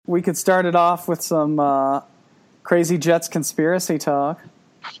We could start it off with some crazy Jets conspiracy talk.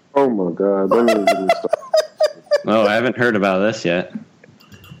 Oh my God! Oh, I haven't heard about this yet.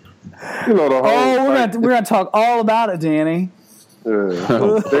 You know the whole. We're gonna talk all about it, Danny. Yeah,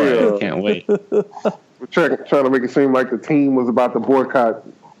 Oh, boy, I can't wait. We're trying to make it seem like the team was about to boycott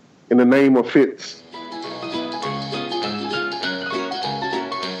in the name of Fitz.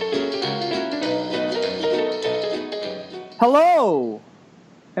 Hello,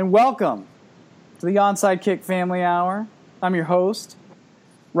 and welcome to the Onside Kick Family Hour. I'm your host,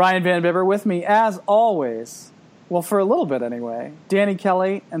 Ryan Van Bibber. With me, as always, well, for a little bit anyway, Danny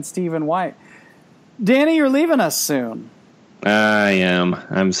Kelly and Stephen White. Danny, you're leaving us soon. I am.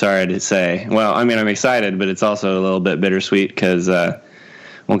 I'm sorry to say. Well, I mean, I'm excited, but it's also a little bit bittersweet because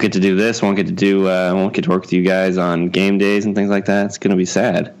won't get to do this. Won't get to work with you guys on game days and things like that. It's going to be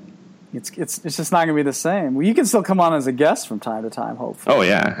sad. It's just not going to be the same. Well, you can still come on as a guest from time to time, hopefully. Oh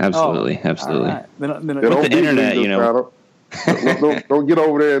yeah, absolutely, absolutely. Right. With the internet, you know. Don't get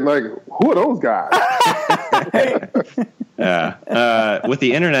over there and like, who are those guys? Yeah. With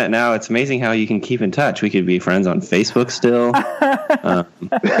the internet now, it's amazing how you can keep in touch. We could be friends on Facebook still.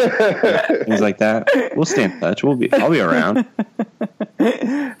 Things like that. We'll stay in touch. I'll be around.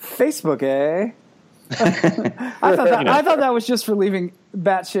 Facebook, eh? I thought that was just for leaving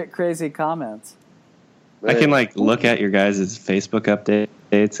batshit crazy comments. I can look at your guys' Facebook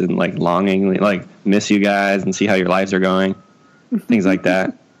updates and longingly miss you guys and see how your lives are going, things like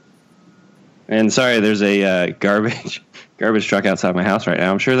that. And sorry, there's a garbage truck outside my house right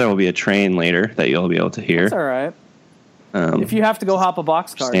now. I'm sure there will be a train later that you'll be able to hear. That's all right. If you have to go hop a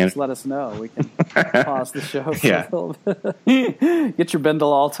boxcar, just let us know. We can pause the show for a little bit. Get your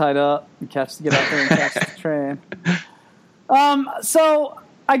bindle all tied up and get out there and catch the train. So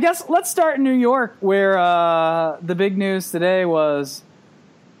I guess let's start in New York, where the big news today was,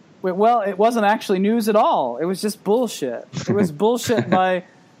 well, it wasn't actually news at all. It was just bullshit. It was bullshit by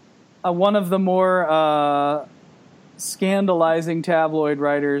one of the more scandalizing tabloid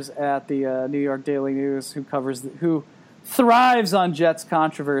writers at the New York Daily News, who thrives on Jets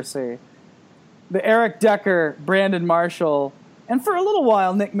controversy. The Eric Decker, Brandon Marshall, and for a little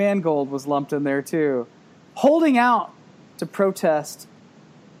while Nick Mangold was lumped in there too, holding out from OTAs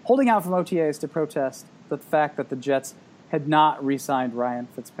to protest the fact that the Jets had not re-signed Ryan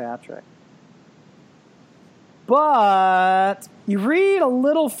Fitzpatrick. But you read a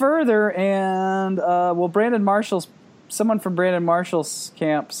little further, and someone from Brandon Marshall's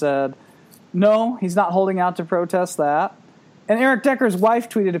camp said, no, he's not holding out to protest that. And Eric Decker's wife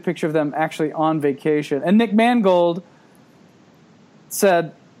tweeted a picture of them actually on vacation. And Nick Mangold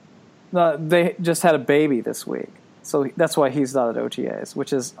said they just had a baby this week. So that's why he's not at OTAs,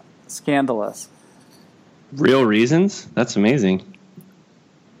 which is scandalous. Real reasons? That's amazing.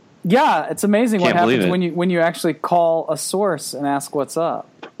 Yeah, it's amazing what happens when you actually call a source and ask what's up.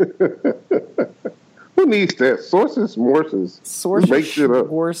 Who needs that? Sources, make shit up.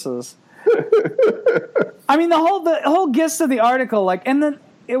 Sources. I mean, the whole gist of the article, and then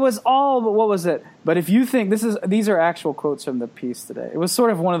it was all, what was it? But if you think these are actual quotes from the piece today. It was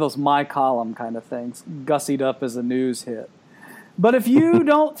sort of one of those my column kind of things, gussied up as a news hit. But if you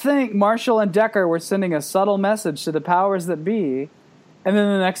don't think Marshall and Decker were sending a subtle message to the powers that be, and then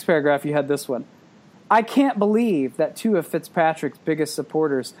in the next paragraph you had this one. I can't believe that two of Fitzpatrick's biggest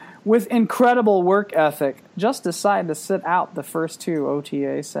supporters, with incredible work ethic, just decided to sit out the first two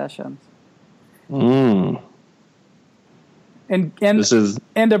OTA sessions. Mm. And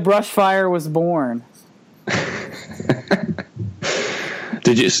a brush fire was born. Can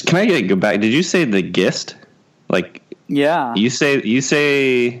I go back? Did you say the gist? Yeah. You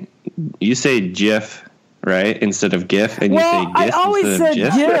say GIF, right? Instead of GIF, and you say GIF. I always said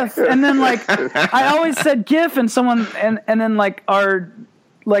GIF? GIF, and then I always said GIF, and someone and then our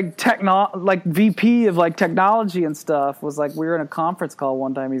VP of technology and stuff was we were in a conference call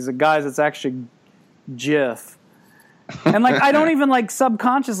one time. He's like, guys, it's actually GIF. And I don't even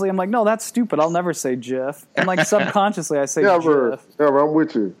subconsciously, I'm like, no, that's stupid. I'll never say GIF. And subconsciously I say GIF. I'm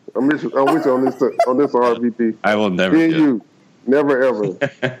with you. I'm with you on this RVP. I will never. Me and you, never ever.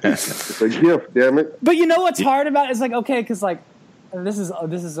 It's a GIF, damn it. But you know what's hard about it is okay, because this is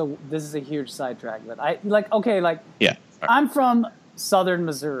a huge sidetrack. But yeah, I'm from Southern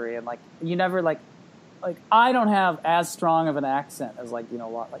Missouri, and you never I don't have as strong of an accent as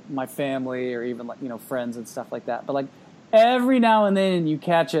my family or even friends and stuff like that. But every now and then you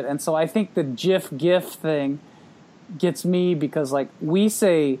catch it, and so I think the GIF thing gets me because we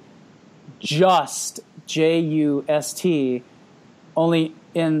say just JUST, only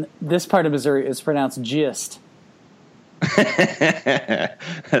in this part of Missouri it's pronounced gist.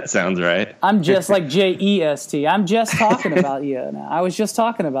 That sounds right. I'm just like Jest. I'm just talking about you now. I was just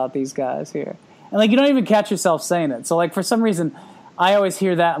talking about these guys here. And like you don't even catch yourself saying it. So like for some reason I always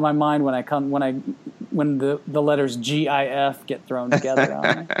hear that in my mind when the letters GIF get thrown together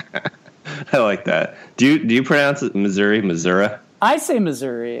on me. I like that. Do you pronounce it Missouri? I say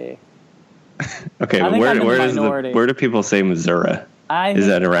Missouri. Okay, but where do people say Missouri? Is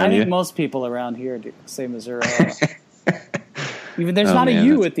that around you? I think most people around here do say Missouri. Even there's not a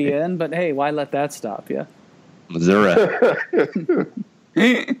U at the end, but hey, why let that stop you? Missouri.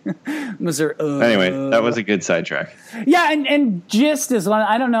 Missouri. Anyway, that was a good sidetrack. Yeah, and gist is one.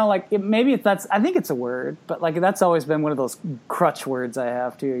 I don't know, like I think it's a word, but like that's always been one of those crutch words I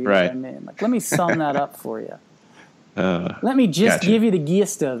have too. You know what I mean? Like, let me sum that up for you. Let me just give you the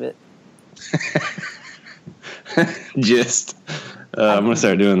gist of it. Gist. I'm gonna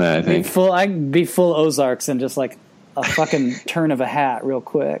start doing that. I think I can be full Ozarks and just like a fucking turn of a hat, real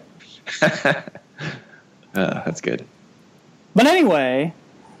quick. That's good. But anyway,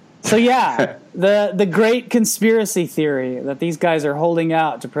 so yeah, the great conspiracy theory that these guys are holding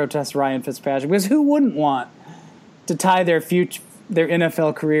out to protest Ryan Fitzpatrick, because who wouldn't want to tie their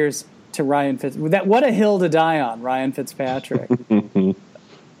NFL careers to Ryan Fitzpatrick? What a hill to die on, Ryan Fitzpatrick.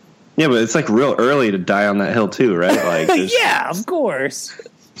 Yeah, but it's like real early to die on that hill too, right? Like, yeah, of course.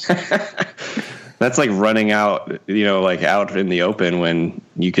 That's like running out, like out in the open when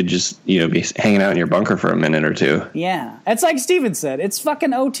you could just, be hanging out in your bunker for a minute or two. Yeah. It's like Steven said. It's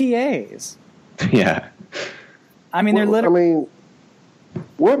fucking OTAs. Yeah. I mean, they're literally... I mean,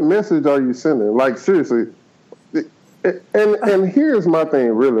 what message are you sending? Like, seriously. And here's my thing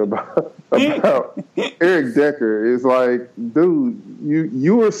really about Eric Decker is like, dude,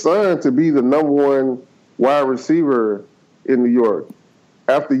 you were signed to be the number one wide receiver in New York.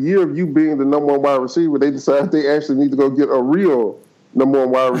 After a year of you being the number one wide receiver, they decided they actually need to go get a real number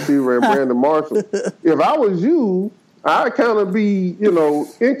one wide receiver in Brandon Marshall. If I was you, I'd kind of be,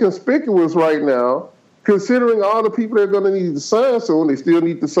 inconspicuous right now, considering all the people they're going to need to sign soon. They still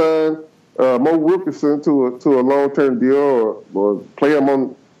need to sign Mo Wilkerson to a long-term deal or play him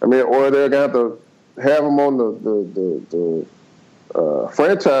on. Or they're going to have him on the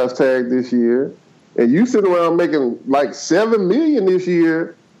franchise tag this year. And you sit around making like $7 million this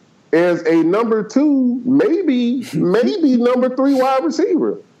year as a number 2, maybe number 3 wide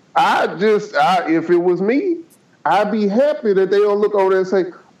receiver. If it was me, I'd be happy that they don't look over there and say,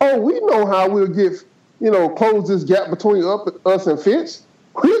 "Oh, we know how we'll get, close this gap between us and Fitz.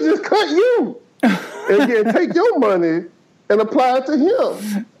 We'll just cut you and take your money and apply it to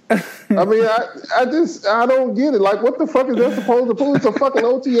him." I mean, I don't get it. Like, what the fuck is that supposed to prove? It's a fucking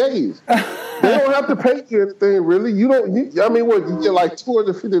OTAs. They don't have to pay you anything, really. You get like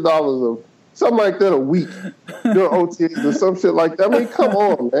 $250 of something like that a week doing OTAs or some shit like that. I mean, come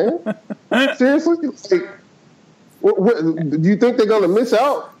on, man. Seriously? Like, what, do you think they're going to miss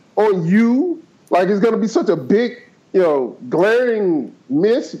out on you? Like, it's going to be such a big, glaring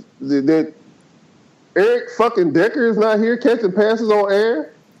miss that Eric fucking Decker is not here catching passes on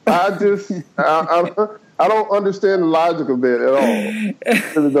air? I don't understand the logic of that at all.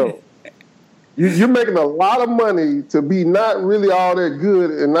 I really don't. You're making a lot of money to be not really all that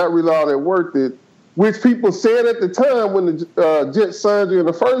good and not really all that worth it, which people said at the time when the Jets signed you in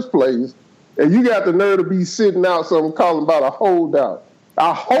the first place, and you got the nerve to be sitting out something calling about a holdout.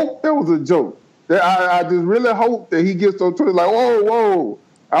 I hope that was a joke. I just really hope that he gets on Twitter like, whoa,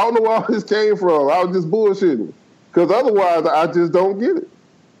 I don't know where all this came from. I was just bullshitting. Because otherwise, I just don't get it.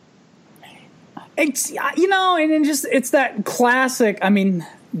 It's, and it's that classic,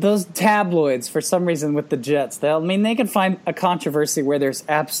 those tabloids, for some reason, with the Jets, they can find a controversy where there's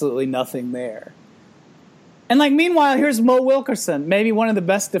absolutely nothing there. And, meanwhile, here's Mo Wilkerson, maybe one of the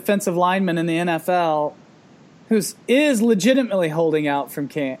best defensive linemen in the NFL, who is legitimately holding out from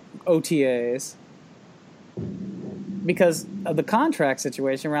OTAs because of the contract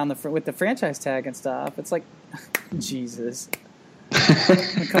situation around with the franchise tag and stuff. It's like, Jesus.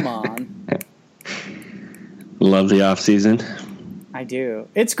 Come on. Love the offseason. I do.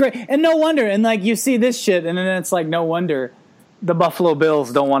 It's great. And no wonder. And, you see this shit, and then it's like, no wonder the Buffalo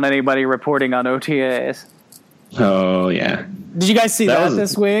Bills don't want anybody reporting on OTAs. Oh, yeah. Did you guys see that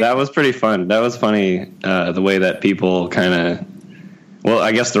this week? That was pretty fun. That was funny, the way that people kind of... Well,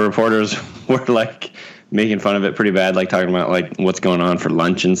 I guess the reporters were, making fun of it pretty bad, talking about, what's going on for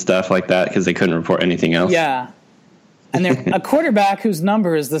lunch and stuff like that, because they couldn't report anything else. Yeah. And they're a quarterback whose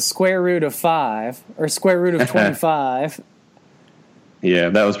number is the square root of 5 or square root of 25. Yeah,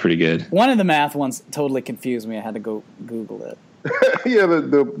 that was pretty good. One of the math ones totally confused me. I had to go Google it. Yeah,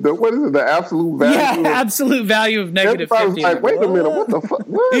 the what is it? The absolute value. Yeah, absolute value of negative 50. Like, wait a minute, what the fuck?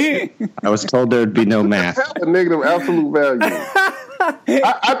 What? I was told there'd be no math. A negative absolute value.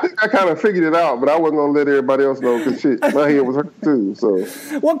 I think I kind of figured it out, but I wasn't gonna let everybody else know because shit, my head was hurt too. So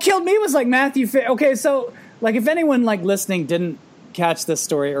what killed me was like Matthew. Okay, so like if anyone like listening didn't catch this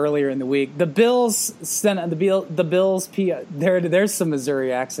story earlier in the week, the Bills sent the Bills. There's some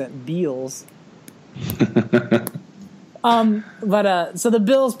Missouri accent. Beals. So the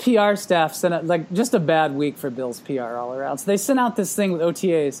Bills PR staff sent out like just a bad week for Bills PR all around. So they sent out this thing with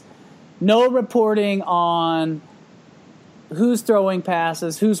OTAs, no reporting on who's throwing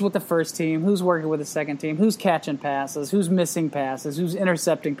passes, who's with the first team, who's working with the second team, who's catching passes, who's missing passes, who's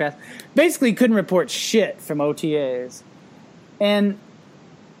intercepting passes. Basically, couldn't report shit from OTAs, and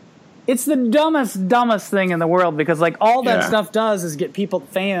it's the dumbest thing in the world because like all that stuff does is get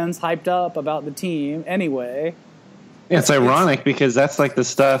fans hyped up about the team anyway. Yeah, it's ironic because that's like the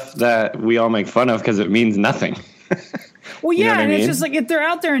stuff that we all make fun of because it means nothing. Well, yeah, and mean? it's just like if they're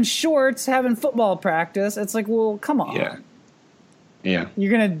out there in shorts having football practice, it's like, well, come on. Yeah.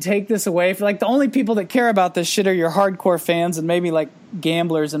 You're going to take this away for like the only people that care about this shit are your hardcore fans and maybe like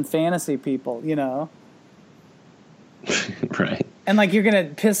gamblers and fantasy people, you know. Right. And like you're going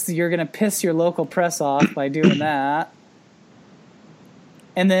to piss your local press off by doing that.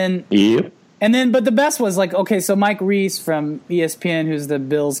 And then Yep. And then, but the best was like, okay, so Mike Reese from ESPN, who's the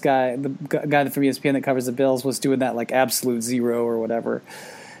Bills guy, the guy from ESPN that covers the Bills, was doing that like absolute zero or whatever.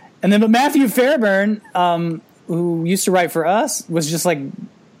 And then, but Matthew Fairburn, who used to write for us, was just like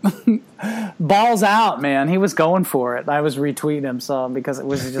balls out, man. He was going for it. I was retweeting him some because it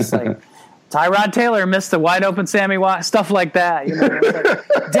was just like Tyrod Taylor missed a wide open Sammy Watkins, stuff like that. You know,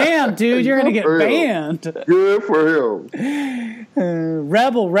 like, damn, dude, you're gonna get banned. Good for him.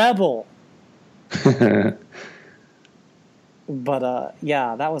 Rebel. But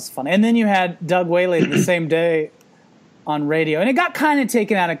yeah, that was funny. And then you had Doug Whaley the same day on radio, and it got kind of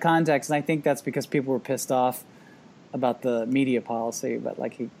taken out of context. And I think that's because people were pissed off about the media policy. But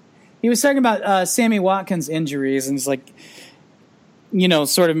like he was talking about Sammy Watkins' injuries, and he's like, you know,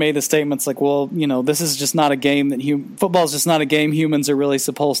 sort of made the statements like, well, you know, this is just not a game that football's just not a game humans are really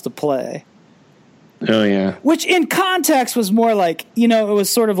supposed to play. Oh, yeah. Which in context was more like, you know, it was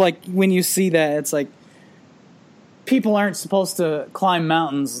sort of like when you see that, it's like people aren't supposed to climb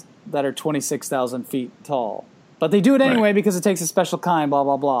mountains that are 26,000 feet tall. But they do it anyway because it takes a special kind, blah,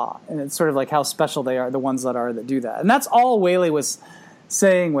 blah, blah. And it's sort of like how special they are, the ones that do that. And that's all Whaley was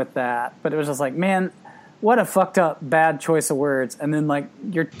saying with that. But it was just like, man, what a fucked up bad choice of words. And then like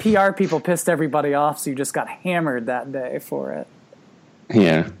your PR people pissed everybody off, so you just got hammered that day for it.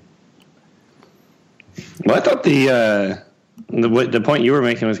 Yeah. Well, I thought the point you were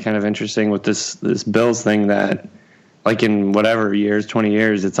making was kind of interesting with this Bills thing that, like in whatever years, 20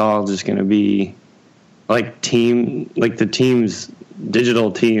 years, it's all just going to be like the team's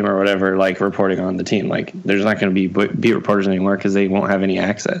digital team or whatever, like reporting on the team. Like there's not going to be beat reporters anymore because they won't have any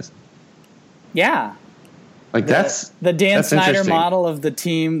access. Yeah. Like that's the Dan Snyder model of the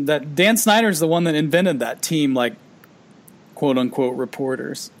team. That Dan Snyder's the one that invented that team, like quote unquote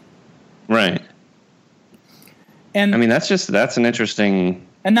reporters. Right. And I mean, that's an interesting.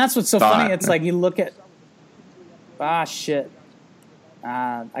 And that's what's so thought. funny. It's like you look at. Shit.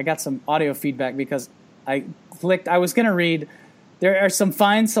 I got some audio feedback because I clicked. I was going to read. There are some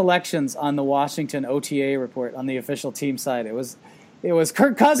fine selections on the Washington OTA report on the official team site. It was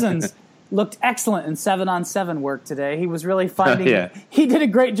Kirk Cousins looked excellent in 7-on-7 work today. He was really finding. He did a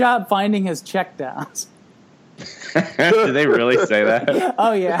great job finding his checkdowns. Did they really say that?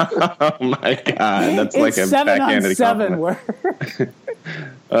 Oh yeah. Oh my god, that's like a backhanded 7-on-7 work.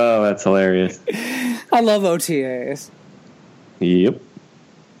 Oh, that's hilarious. I love OTAs. Yep.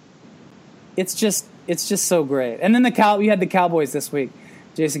 It's just so great. And then we had the Cowboys this week.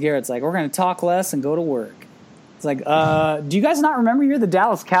 Jason Garrett's like, we're going to talk less and go to work. It's like, do you guys not remember you're the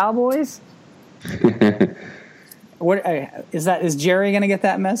Dallas Cowboys? What is Jerry going to get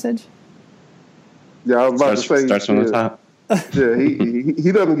that message? Yeah, I was about to say. Starts from the top. Yeah,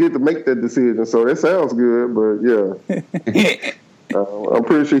 he doesn't get to make that decision, so it sounds good, but yeah. I'm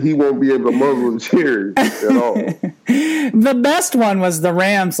pretty sure he won't be able to muzzle Jerry at all. The best one was the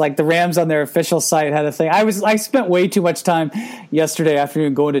Rams. Like the Rams on their official site had a thing. I spent way too much time yesterday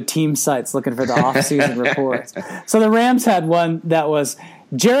afternoon going to team sites looking for the off-season reports. So the Rams had one that was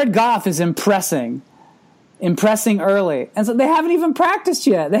Jared Goff is impressing early. And so they haven't even practiced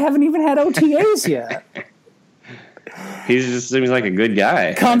yet. They haven't even had OTAs yet. He just seems like a good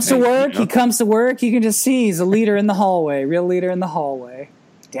guy. Comes to work. He comes to work. You can just see he's a leader in the hallway. Real leader in the hallway.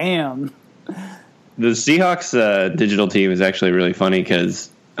 Damn. The Seahawks digital team is actually really funny because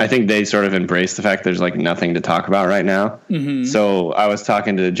I think they sort of embrace the fact there's like nothing to talk about right now. Mm-hmm. So I was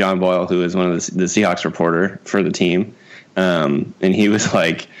talking to John Boyle, who is one of the Seahawks reporter for the team, and he was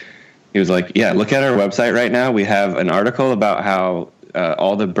like, yeah, look at our website right now. We have an article about how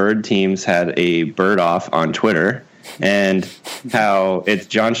all the bird teams had a bird off on Twitter, and how it's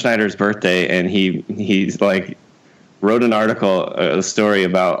John Schneider's birthday, and he's like wrote an article, a story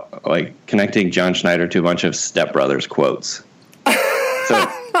about like connecting John Schneider to a bunch of Step Brothers quotes. So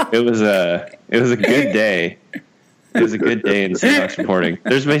it was a good day. It was a good day in Seahawks reporting.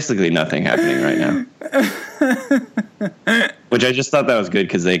 There's basically nothing happening right now, which I just thought that was good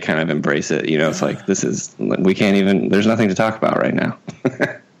because they kind of embrace it. You know, it's like we can't even. There's nothing to talk about right now.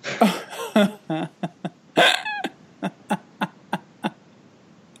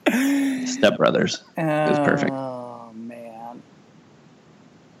 Step Brothers is perfect. Oh man.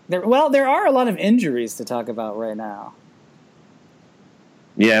 There are a lot of injuries to talk about right now.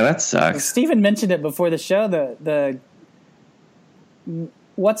 Yeah, that sucks. Steven mentioned it before the show.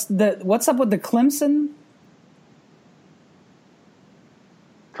 What's up with the Clemson?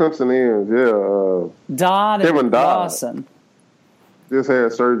 Clemson ends, yeah. Dodd Kevin and Dodd Lawson just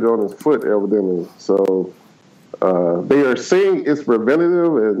had surgery on his foot, evidently. So they are saying it's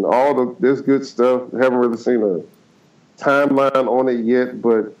preventative and all this good stuff. Haven't really seen a timeline on it yet,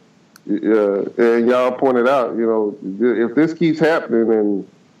 but and y'all pointed out, you know, if this keeps happening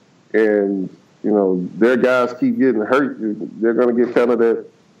and you know their guys keep getting hurt, they're going to get kind of that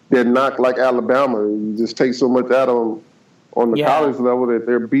knock like Alabama. You just take so much out of them on the college level that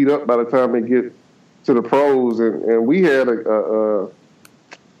they're beat up by the time they get to the pros. And we had a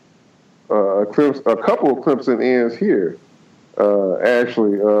couple of Clemson ends here.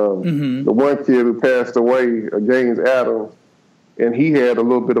 Actually, the one kid who passed away, James Adams, and he had a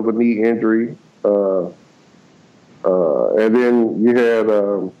little bit of a knee injury. And then you had,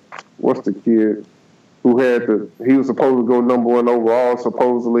 what's the kid who he was supposed to go number 1 overall,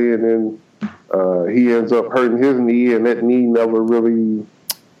 supposedly, and then he ends up hurting his knee, and that knee never really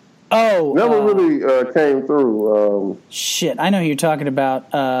came through. Shit, I know who you're talking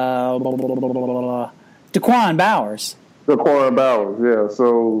about. Daquan Bowers. Daquan Bowers, yeah.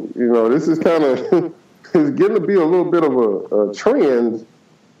 So, you know, this is kind of it's getting to be a little bit of a trend,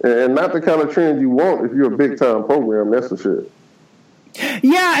 and not the kind of trend you want if you're a big-time program, that's for sure.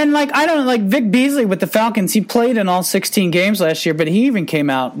 Yeah, and like Vic Beasley with the Falcons, he played in all 16 games last year, but he even came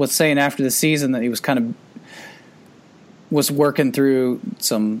out with saying after the season that he was working through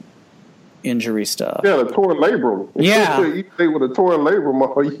some injury stuff. Yeah, the torn labrum. Yeah. You play with a torn labrum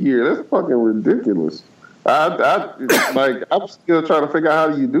all year. That's fucking ridiculous. I'm still trying to figure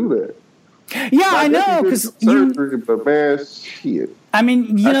out how you do that. Yeah, I know, because surgery, but man, shit. I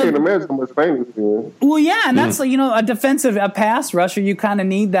mean, I can't imagine how much pain it's in. Well, yeah, and that's like, you know, a pass rusher, you kind of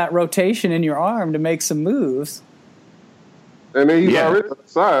need that rotation in your arm to make some moves. And then he's already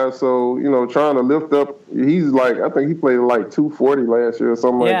outside, so, you know, trying to lift up, he's like, I think he played like 240 last year or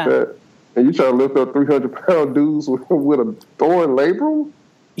something like that. And you trying to lift up 300-pound dudes with a torn labrum?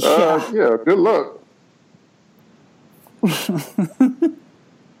 Yeah, good luck.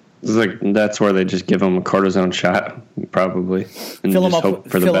 It's like that's where they just give him a cortisone shot, probably, and fill him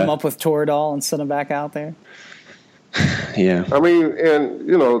up with Toradol and send him back out there. Yeah, I mean, and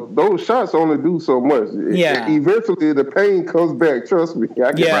you know those shots only do so much. Yeah, eventually the pain comes back. Trust me.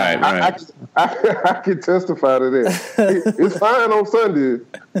 I can testify to that. It's fine on Sunday,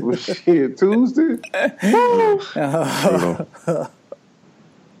 but shit, Tuesday.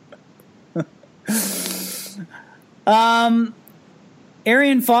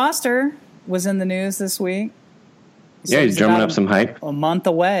 Arian Foster was in the news this week. Yeah, he's drumming up some hype. A month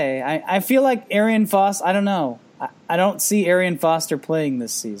away. I feel like Arian Foster, I don't know. I don't see Arian Foster playing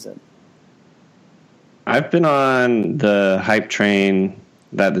this season. I've been on the hype train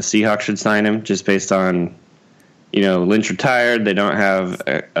that the Seahawks should sign him just based on, you know, Lynch retired. They don't have,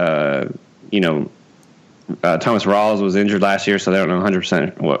 Thomas Rawls was injured last year, so they don't know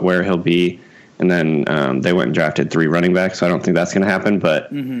 100% where he'll be. And then they went and drafted 3 running backs, so I don't think that's going to happen.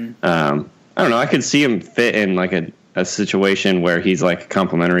 But I don't know. I could see him fit in like a situation where he's like a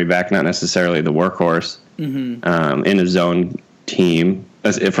complimentary back, not necessarily the workhorse in a zone team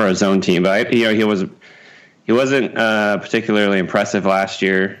for a zone team. But he wasn't particularly impressive last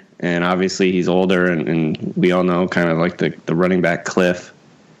year, and obviously he's older, and we all know kind of like the running back cliff.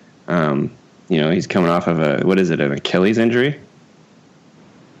 He's coming off of an Achilles injury.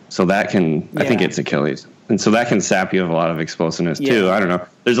 So that can, I think it's Achilles. And so that can sap you of a lot of explosiveness too. I don't know.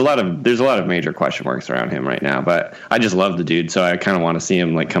 There's a lot of major question marks around him right now, but I just love the dude. So I kind of want to see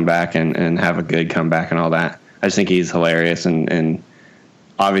him like come back and have a good comeback and all that. I just think he's hilarious and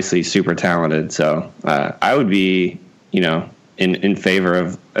obviously super talented. So I would be, in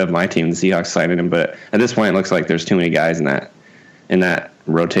favor of my team, the Seahawks signing him. But at this point, it looks like there's too many guys in that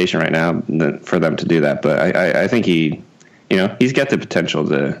rotation right now for them to do that. But I think he, he's got the potential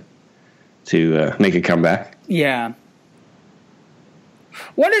to make a comeback. Yeah.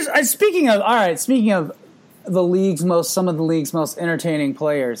 What is speaking of some of the league's most entertaining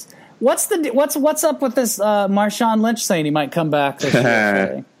players? What's up with this Marshawn Lynch saying he might come back this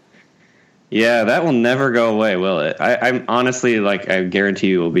year? Yeah, that will never go away, will it? I'm honestly, I guarantee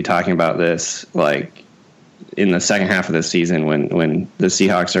you we'll be talking about this, in the second half of the season when the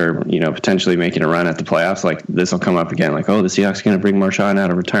Seahawks are, potentially making a run at the playoffs. This will come up again, the Seahawks are going to bring Marshawn out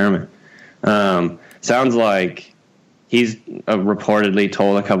of retirement. Sounds like he's reportedly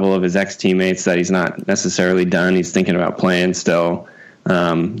told a couple of his ex-teammates that he's not necessarily done. He's thinking about playing still.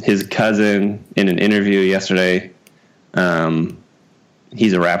 His cousin, in an interview yesterday,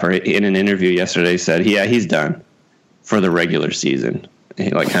 he's a rapper. In an interview yesterday, said, "Yeah, he's done for the regular season." He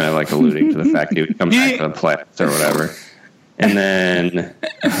alluding to the fact he would come back to the playoffs or whatever. And then,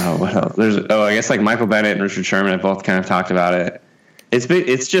 what else? I guess Michael Bennett and Richard Sherman have both kind of talked about it.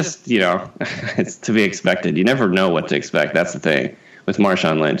 It's just it's to be expected. You never know what to expect. That's the thing with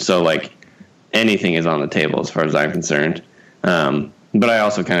Marshawn Lynch. So anything is on the table as far as I'm concerned. But I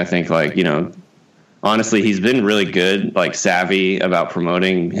also kind of think honestly, he's been really good, savvy about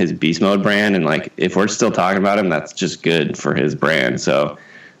promoting his Beast Mode brand. And if we're still talking about him, that's just good for his brand. So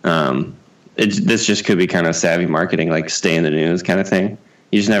this just could be kind of savvy marketing, stay in the news kind of thing.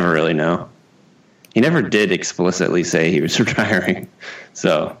 You just never really know. He never did explicitly say he was retiring.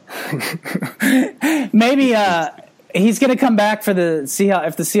 So maybe he's going to come back for the Seahawks.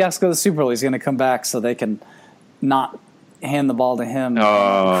 If the Seahawks go to the Super Bowl, he's going to come back so they can not hand the ball to him.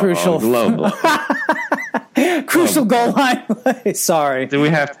 Crucial goal line play. Sorry. Did we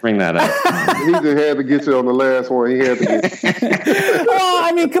have to bring that up? He just had to get you on the last one. He had to get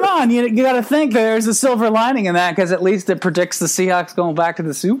Well, come on. You got to think there's a silver lining in that because at least it predicts the Seahawks going back to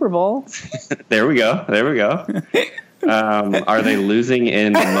the Super Bowl. There we go. Are they losing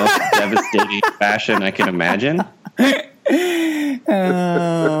in the most devastating fashion I can imagine?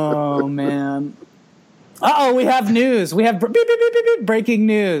 Oh, man. We have news. We have breaking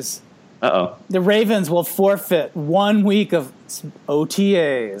news. The Ravens will forfeit 1 week of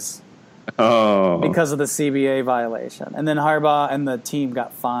OTAs because of the CBA violation. And then Harbaugh and the team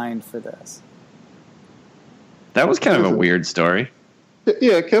got fined for this. That was kind of a weird story.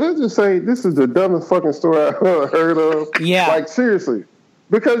 Yeah, can I just say this is the dumbest fucking story I've ever heard of? Yeah. Seriously.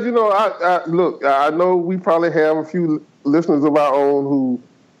 Because, I know we probably have a few listeners of our own who,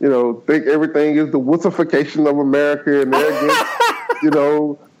 think everything is the wussification of America and they're against,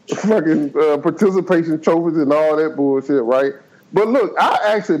 fucking participation trophies and all that bullshit, right? But look,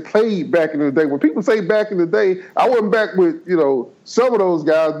 I actually played back in the day. When people say back in the day, I wasn't back with, some of those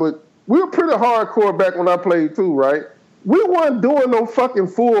guys, but we were pretty hardcore back when I played too, right? We weren't doing no fucking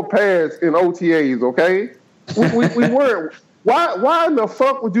full pads in OTAs, okay? We weren't. Why in the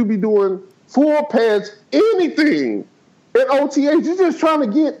fuck would you be doing full pads anything in OTAs? You're just trying to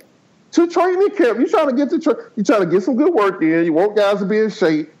get to training camp. You're trying to get you're trying to get some good work in. You want guys to be in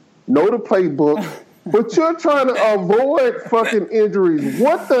shape, know the playbook, but you're trying to avoid fucking injuries.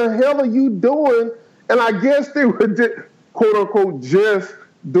 What the hell are you doing? And I guess they were just, quote unquote, just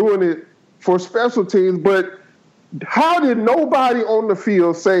doing it for special teams, but how did nobody on the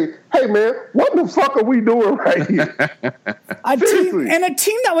field say, hey, man, what the fuck are we doing right here? a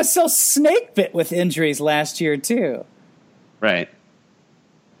team that was so snake bit with injuries last year, too. Right.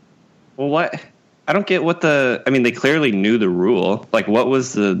 Well, what? I don't get what they clearly knew the rule. What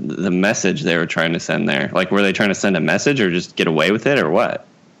was the message they were trying to send there? Were they trying to send a message or just get away with it or what?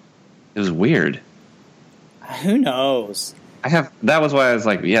 It was weird. Who knows? That was why I was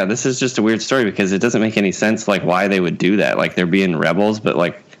this is just a weird story because it doesn't make any sense, why they would do that. They're being rebels, but,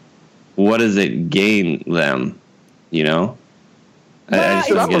 what does it gain them, I just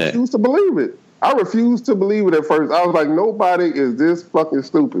don't get it. I refuse to believe it. I refused to believe it at first. I was like, nobody is this fucking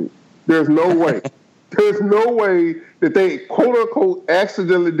stupid. There's no way. There's no way that they, quote unquote,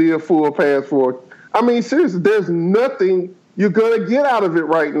 accidentally did a full pass for it. Seriously, there's nothing you're going to get out of it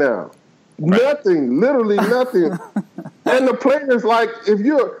right now. Right. Nothing, literally nothing. And the players,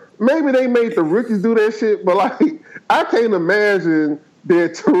 maybe they made the rookies do that shit, but I can't imagine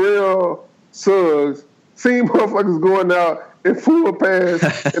that Terrell Suggs seeing motherfuckers going out and full a pass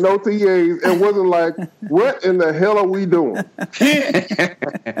in OTAs and wasn't like, what in the hell are we doing?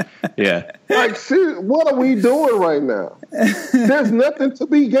 Yeah. Like, shit, what are we doing right now? There's nothing to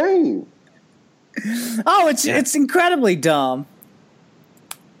be gained. Oh, it's incredibly dumb.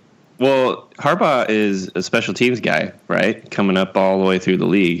 Well, Harbaugh is a special teams guy, right? Coming up all the way through the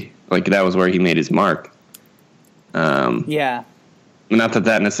league. Like, that was where he made his mark. Yeah. Not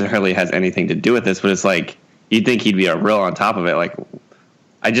that necessarily has anything to do with this, but it's like, you'd think he'd be a real on top of it. Like,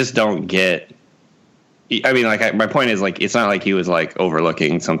 I just don't get... I mean, like, my point is, like, it's not like he was, like,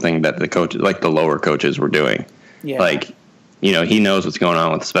 overlooking something that the coaches, like, the lower coaches were doing. Yeah. Like, you know, he knows what's going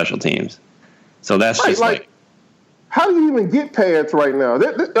on with the special teams. So that's right, just, like... How do you even get pads right now?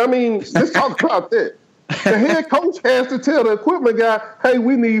 I mean, let's talk about that. The head coach has to tell the equipment guy, hey,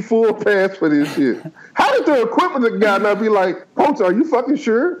 we need full pads for this shit. How did the equipment guy not be like, Coach, are you fucking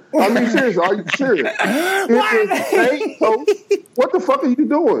sure? I mean, seriously, are you sure? Hey, Coach, what the fuck are you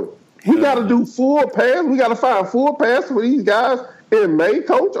doing? We got to do full pads? We got to find full pads for these guys in May,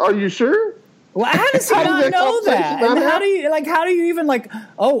 Coach? Are you sure? Well, how does he not know that? And how do you even like,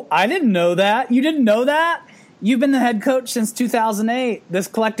 oh, I didn't know that. You didn't know that? You've been the head coach since 2008. This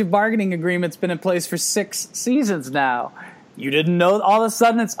collective bargaining agreement's been in place for 6 seasons now. You didn't know. All of a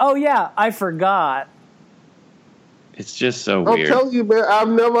sudden it's, oh, yeah, I forgot. It's just so weird. I'm telling you, man, I've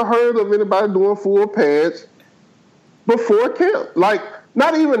never heard of anybody doing full pads before camp. Like,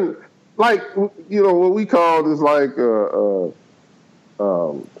 not even, like, you know, what we call this, like,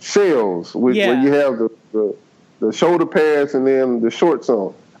 shells, where you have the shoulder pads and then the shorts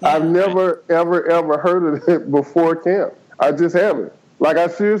on. Yeah. I've never, ever heard of it before camp. I just haven't. Like, I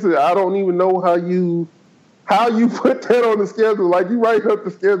don't even know how you put that on the schedule. Like, you write up the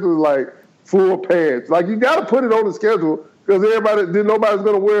schedule like full pads. Like, you got to put it on the schedule because nobody's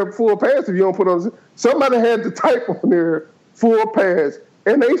going to wear full pads if you don't put it on. Somebody had to type on there full pads,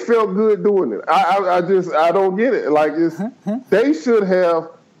 and they felt good doing it. I don't get it. Like, they should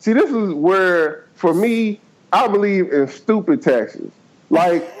have. See, this is where, for me, I believe in stupid taxes.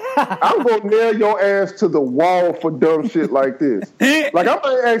 Like, I'm going to nail your ass to the wall for dumb shit like this. Like, I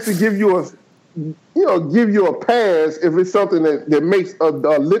might actually give you a pass if it's something that makes a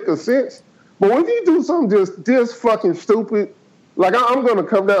lick of sense. But when you do something just fucking stupid, like, I'm going to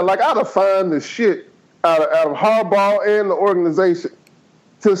come down, like, I'd have find the shit out of Harbaugh and the organization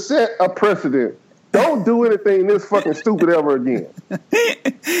to set a precedent. Don't do anything this fucking stupid ever again.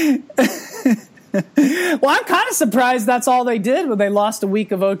 Well, I'm kind of surprised that's all they did when they lost a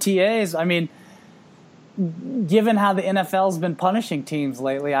week of OTAs. I mean, given how the NFL's been punishing teams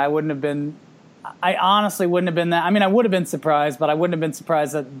lately, I honestly wouldn't have been that. I mean, I would have been surprised, but I wouldn't have been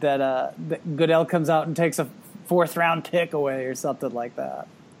surprised that Goodell comes out and takes a 4th-round pick away or something like that.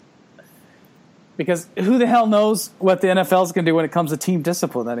 Because who the hell knows what the NFL's going to do when it comes to team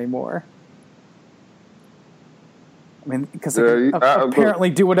discipline anymore? I mean, because they can apparently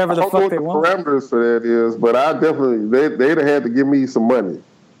do whatever the fuck they want. I don't know what the parameters for that is, but I definitely, they'd have had to give me some money.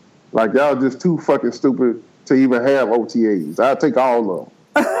 Like, y'all just too fucking stupid to even have OTAs. I'll take all of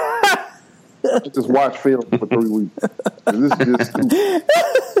them. Just watch film for 3 weeks. This is just stupid.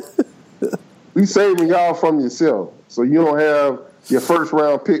 We saving y'all from yourself, so you don't have your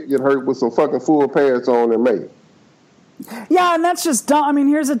 1st-round pick get hurt with some fucking full pads on in May. Yeah, and that's just dumb. I mean,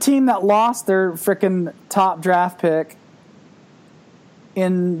 here's a team that lost their freaking top draft pick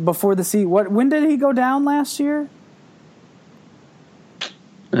before the season. When did he go down last year?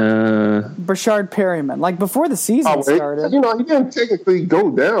 Brashard Perryman. Like, before the season started. You know, he didn't technically go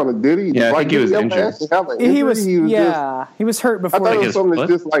down, did he? Yeah, I think he was injured. He was hurt before. I thought it was something that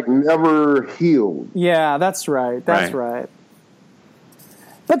just, like, never healed. Yeah, that's right. That's right.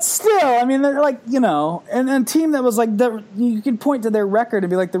 But still, I mean, they're like, you know, and a team that was like, you can point to their record and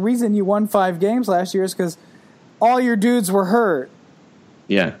be like, the reason you won 5 games last year is because all your dudes were hurt.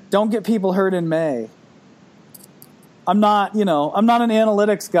 Yeah. Don't get people hurt in May. I'm not an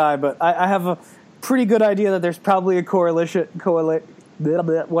analytics guy, but I have a pretty good idea that there's probably a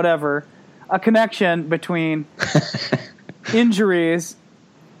connection between injuries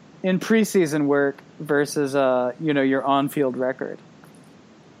in preseason work versus, your on-field record.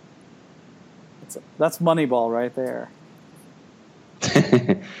 That's Moneyball right there.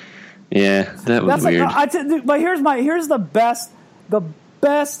 Yeah, that was weird. But here's the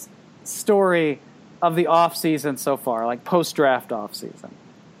best story of the offseason so far, like post-draft offseason.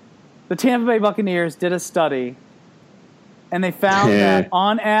 The Tampa Bay Buccaneers did a study, and they found that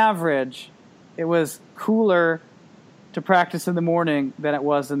on average, it was cooler to practice in the morning than it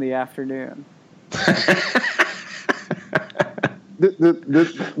was in the afternoon.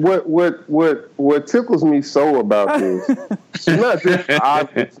 what tickles me so about this is not just the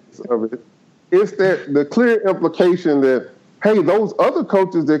obvious of it. It's that the clear implication that, hey, those other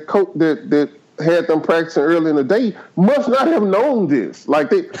coaches that had them practicing early in the day must not have known this. Like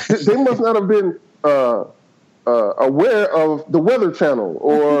they must not have been aware of the Weather Channel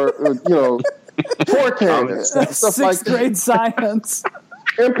or forecast stuff like sixth grade science.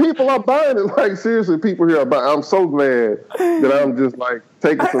 And people are buying it. Like, seriously, people here are buying. I'm so glad that I'm just like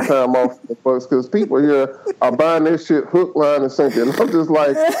taking some time off the books, because people here are buying this shit hook, line, and sinker. And I'm just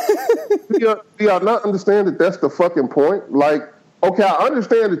like, do y'all not understand that that's the fucking point? Like, okay, I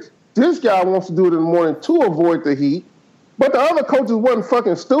understand that this guy wants to do it in the morning to avoid the heat, but the other coaches wasn't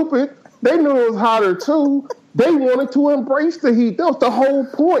fucking stupid. They knew it was hotter too. They wanted to embrace the heat. That was the whole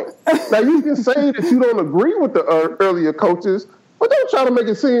point. Now, you can say that you don't agree with the earlier coaches, but don't try to make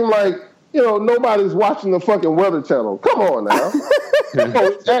it seem like, nobody's watching the fucking Weather Channel. Come on now.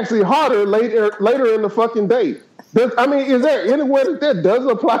 It's actually hotter later in the fucking day. Is there anywhere that does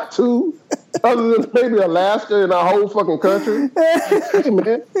apply to other than maybe Alaska and our whole fucking country? Hey,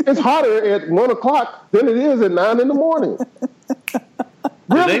 man, it's hotter at 1 o'clock than it is at 9 in the morning.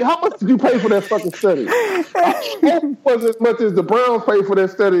 Really? How much did you pay for that fucking study? It wasn't as much as the Browns paid for that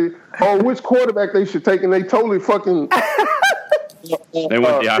study on which quarterback they should take, and they totally fucking... They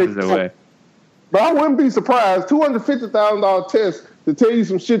went the opposite way. But I wouldn't be surprised. $250,000 test to tell you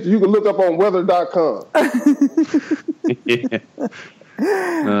some shit that you can look up on weather.com. Yeah.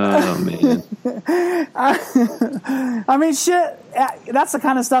 Oh, man. I mean, shit, that's the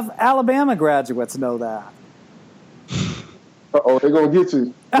kind of stuff Alabama graduates know that. Uh-oh, they're going to get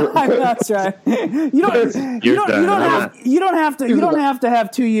you. That's right. You don't have to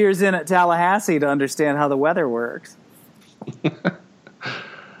have 2 years in at Tallahassee to understand how the weather works.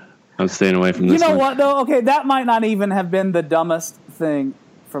 I'm staying away from this. You know one. what, though? Okay, that might not even have been the dumbest thing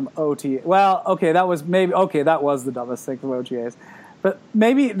from OTA. Well, okay, that was the dumbest thing from OTAs. But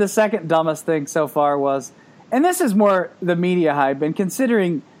maybe the second dumbest thing so far was, and this is more the media hype, and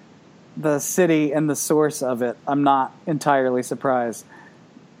considering the city and the source of it, I'm not entirely surprised.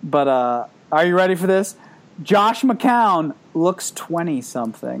 But are you ready for this? Josh McCown looks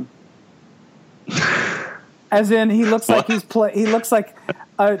 20-something. As in, he looks like he looks like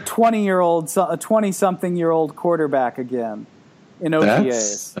a 20-something-year-old quarterback again in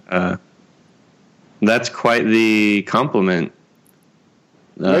OTAs. That's quite the compliment.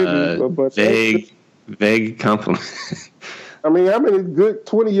 Vague compliment. I mean, how many good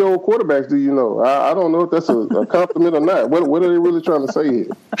 20-year-old quarterbacks do you know? I don't know if that's a compliment or not. What are they really trying to say here?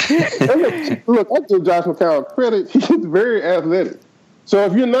 Look, I give Josh McCown credit. He's very athletic. So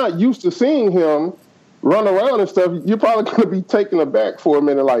if you're not used to seeing him run around and stuff, you're probably going to be taken aback for a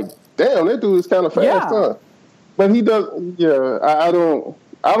minute, like, damn, that dude is kind of fast, huh? But he does, I don't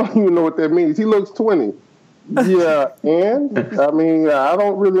even know what that means. He looks 20. Yeah, and I mean, I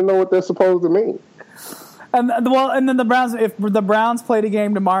don't really know what that's supposed to mean. And then the Browns, if the Browns played a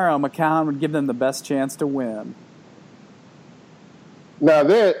game tomorrow, McCown would give them the best chance to win. Now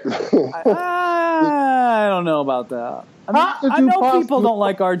that I don't know about that. I mean, I know people don't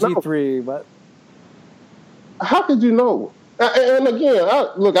like RG3, but how could you know? And again,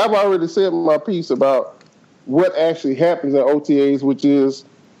 I've already said my piece about what actually happens in OTAs, which is,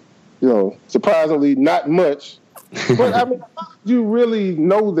 surprisingly not much. But I mean, how could you really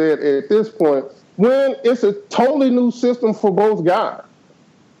know that at this point when it's a totally new system for both guys?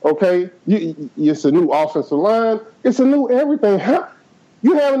 Okay, it's a new offensive line. It's a new everything.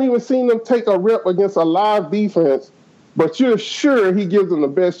 You haven't even seen them take a rep against a live defense, but you're sure he gives them the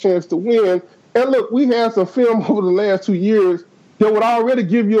best chance to win. And look, we had some film over the last 2 years that would already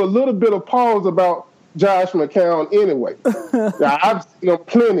give you a little bit of pause about Josh McCown anyway. Now, I've seen him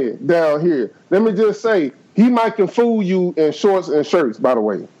plenty down here. Let me just say, he might can fool you in shorts and shirts, by the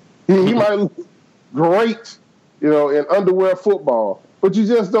way. He might look great, in underwear football, but you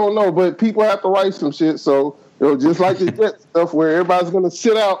just don't know. But people have to write some shit, so, just like the Jets stuff where everybody's going to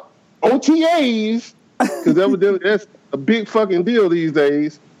sit out OTAs, because evidently that's a big fucking deal these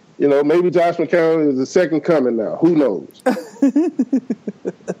days. Maybe Josh McCown is the second coming now. Who knows?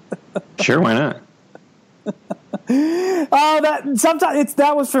 Sure, why not?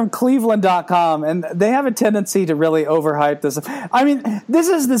 That was from Cleveland.com, and they have a tendency to really overhype this. I mean, this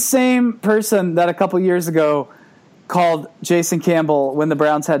is the same person that a couple years ago called Jason Campbell, when the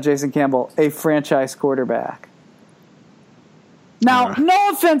Browns had Jason Campbell, a franchise quarterback. Now, no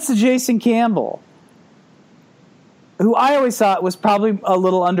offense to Jason Campbell, who I always thought was probably a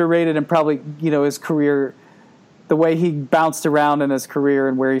little underrated, and probably, his career, the way he bounced around in his career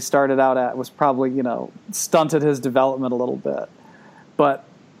and where he started out at was probably, stunted his development a little bit. But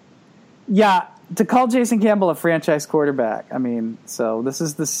yeah, to call Jason Campbell a franchise quarterback, I mean, so this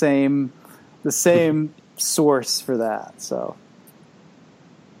is the same source for that. So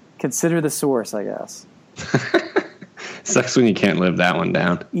consider the source, I guess. Sucks when you can't live that one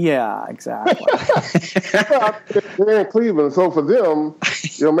down. Yeah, exactly. They're in Cleveland, so for them,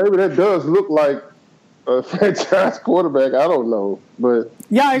 maybe that does look like a franchise quarterback. I don't know, but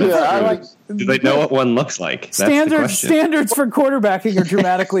do they know what one looks like? Standards for quarterbacking are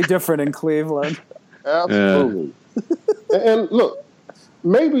dramatically different in Cleveland. Absolutely. And look,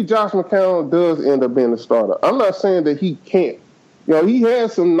 maybe Josh McCown does end up being a starter. I'm not saying that he can't. He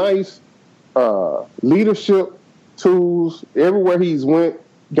has some nice leadership tools everywhere he's went.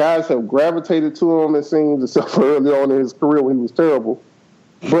 Guys have gravitated to him, it seems, except for early on in his career when he was terrible.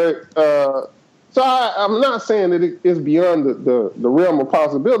 But so I'm not saying that it's beyond the realm of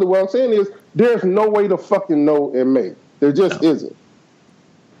possibility. What I'm saying is there's no way to fucking know in May. There just isn't.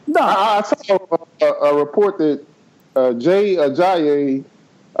 No. I saw a report that Jay Ajayi,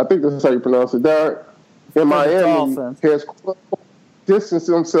 I think that's how you pronounce it, there in Miami, has distanced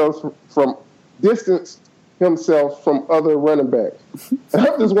himself from other running backs. And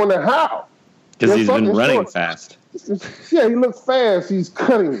I'm just wondering how. Because he's been running fast. Yeah, he looks fast. He's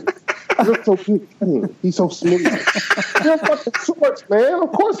cutting. He looks so good. He's so smooth. He's fucking shorts, man.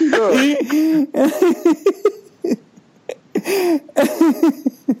 Of course he does.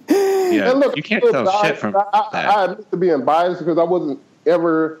 Yeah, look, you can't tell shit from that. I admit to being biased because I wasn't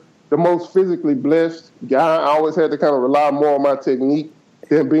ever the most physically blessed guy. I always had to kind of rely more on my technique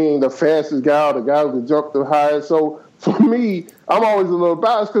than being the fastest guy or the guy who could jump the highest. So for me, I'm always a little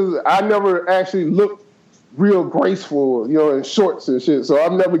biased because I never actually looked real graceful, in shorts and shit. So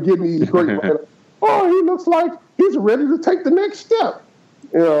I'm never getting these great, he looks like he's ready to take the next step,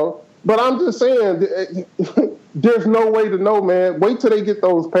 But I'm just saying, there's no way to know, man. Wait till they get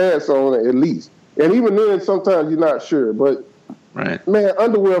those pads on at least. And even then, sometimes you're not sure. But, man,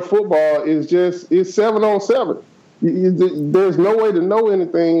 underwear football is 7-on-7. There's no way to know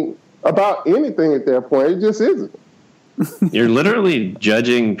anything about anything at that point. It just isn't. You're literally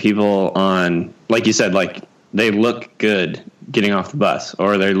judging people on, like you said, like they look good getting off the bus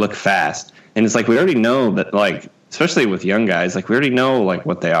or they look fast. And it's like we already know that, like, especially with young guys, like we already know like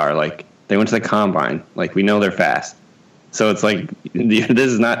what they are. Like they went to the combine. Like we know they're fast. So it's like this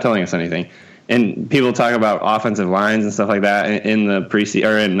is not telling us anything. And people talk about offensive lines and stuff like that in the preseason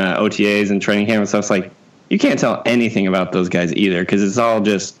or in OTAs and training camp and stuff. It's like you can't tell anything about those guys either because it's all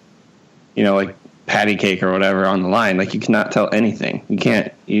just, like patty cake or whatever on the line. Like you cannot tell anything. You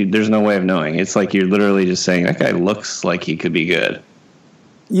can't. There's no way of knowing. It's like you're literally just saying that guy looks like he could be good.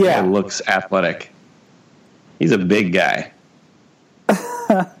 Yeah, that guy looks athletic. He's a big guy.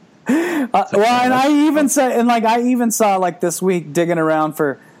 And I even saw like this week digging around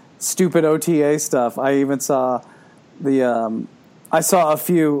for stupid OTA stuff. I even saw I saw a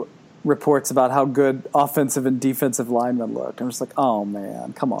few reports about how good offensive and defensive linemen look. I'm just like, oh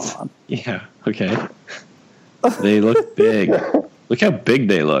man, come on. Yeah, okay. They look big. Look how big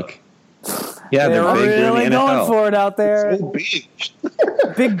they look. Yeah, they're big. Really going for it out there. So big.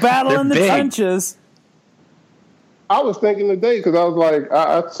 Big battle in the trenches. I was thinking today because I was like,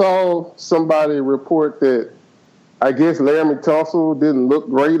 I saw somebody report that I guess Larry Tunsil didn't look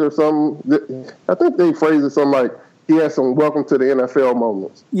great or something. I think they phrased it something like he had some welcome to the NFL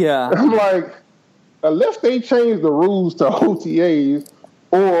moments. Yeah. I'm like, unless they change the rules to OTAs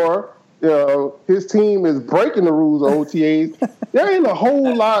or his team is breaking the rules of OTAs, there ain't a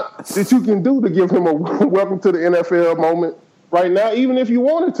whole lot that you can do to give him a welcome to the NFL moment right now, even if you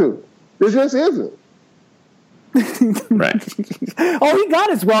wanted to. There just isn't. Right. Oh, he got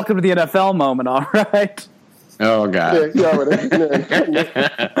his welcome to the NFL moment, all right. Oh, God. Yeah,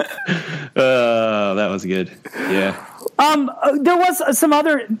 that was good. Yeah. There was some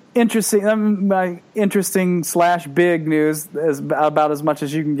other interesting / big news about as much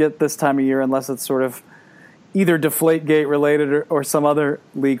as you can get this time of year, unless it's sort of either Deflategate related or some other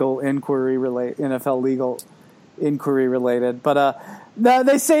legal inquiry NFL legal inquiry related. But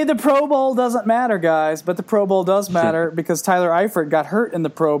they say the Pro Bowl doesn't matter, guys, but the Pro Bowl does matter because Tyler Eifert got hurt in the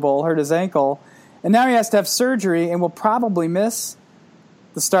Pro Bowl, hurt his ankle, and now he has to have surgery and will probably miss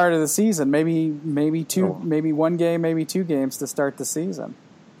the start of the season. Maybe one game, maybe 2 games to start the season.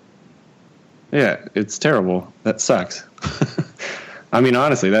 Yeah, it's terrible. That sucks. I mean,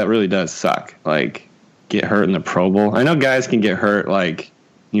 honestly, that really does suck. Like, get hurt in the Pro Bowl. I know guys can get hurt, like,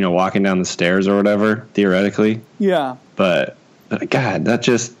 walking down the stairs or whatever, theoretically. Yeah. But God,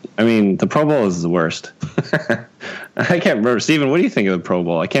 the Pro Bowl is the worst. I can't remember. Steven, what do you think of the Pro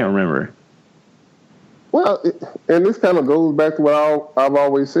Bowl? I can't remember. Well, and this kind of goes back to what I've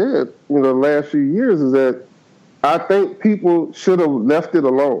always said, the last few years, is that I think people should have left it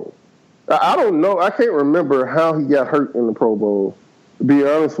alone. I don't know. I can't remember how he got hurt in the Pro Bowl, to be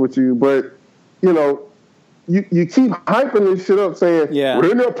honest with you. But, you keep hyping this shit up saying, well,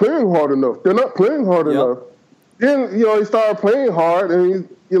 they're not playing hard enough. They're not playing hard enough. Then, he started playing hard, and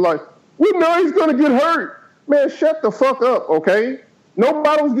you're like, we know he's going to get hurt. Man, shut the fuck up, okay?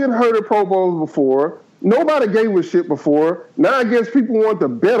 Nobody was getting hurt at Pro Bowls before. Nobody gave a shit before. Now I guess people want to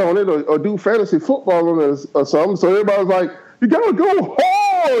bet on it or do fantasy football on it or something. So everybody's like, you got to go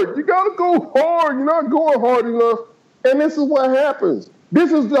hard. You got to go hard. You're not going hard enough. And this is what happens.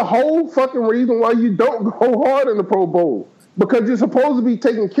 This is the whole fucking reason why you don't go hard in the Pro Bowl. Because you're supposed to be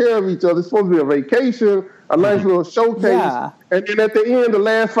taking care of each other. It's supposed to be a vacation, a nice little showcase. Yeah. And then at the end, the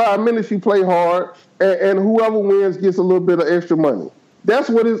last 5 minutes, you play hard. And whoever wins gets a little bit of extra money. That's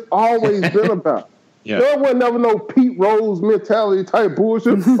what it's always been about. Yeah. There was never no Pete Rose mentality type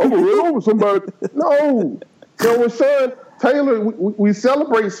bullshit. I'm going to run over somebody. No. With Sean Taylor, we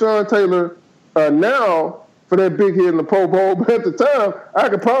celebrate Sean Taylor now for that big hit in the Pro Bowl. But at the time, I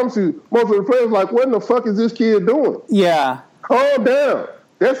can promise you, most of the players were like, what in the fuck is this kid doing? Yeah. Calm down.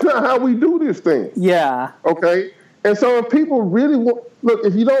 That's not how we do this thing. Yeah. Okay? And so if people really want, look,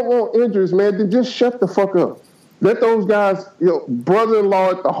 if you don't want injuries, man, then just shut the fuck up. Let those guys,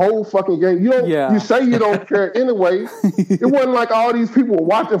 brother-in-law the whole fucking game. You say you don't care anyway. It wasn't like all these people were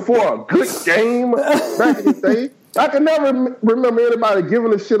watching for a good game back in the day. I can never remember anybody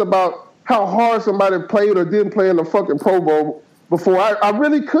giving a shit about how hard somebody played or didn't play in the fucking Pro Bowl before. I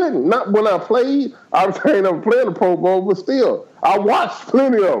really couldn't. Not when I played. I was saying I was playing the Pro Bowl, but still, I watched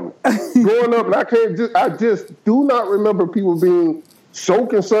plenty of them growing up, and I just do not remember people being so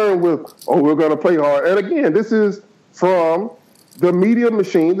concerned with, we're going to play hard. And again, this is from the media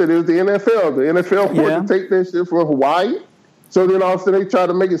machine that is the NFL. The NFL wanted to take that shit from Hawaii. So then all of a sudden they try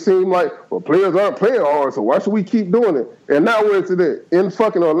to make it seem like, well, players aren't playing hard, so why should we keep doing it? And now where's it at? In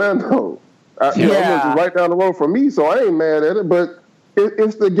fucking Orlando. It's right down the road from me, so I ain't mad at it, but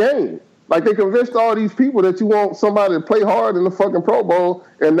it's the game. Like, they convinced all these people that you want somebody to play hard in the fucking Pro Bowl,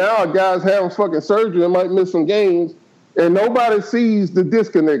 and now a guy's having fucking surgery and might miss some games. And nobody sees the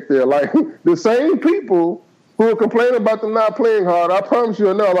disconnect there. Like, the same people who are complaining about them not playing hard, I promise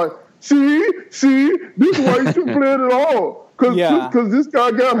you now, like, see, this is why you shouldn't play it at all. Because this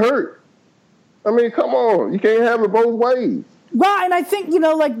guy got hurt. I mean, come on. You can't have it both ways. Well, and I think,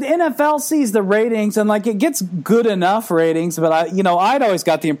 like the NFL sees the ratings and like it gets good enough ratings, but I'd always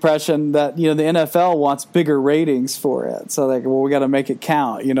got the impression that, the NFL wants bigger ratings for it. So like, we got to make it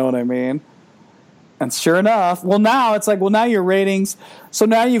count. You know what I mean? And sure enough, now it's like, now your ratings. So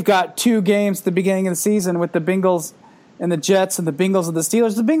now you've got 2 games at the beginning of the season with the Bengals and the Jets and the Bengals and the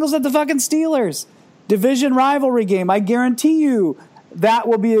Steelers. The Bengals at the fucking Steelers. Division rivalry game. I guarantee you that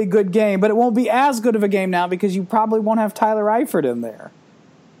will be a good game. But it won't be as good of a game now because you probably won't have Tyler Eifert in there.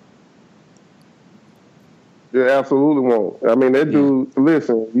 Yeah, absolutely won't. I mean, that dude,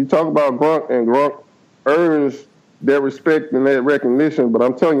 listen, you talk about Gronk, and Gronk earns that respect and that recognition, but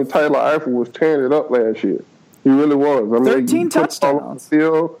I'm telling you, Tyler Eifert was tearing it up last year. He really was. I mean, 13 touchdowns.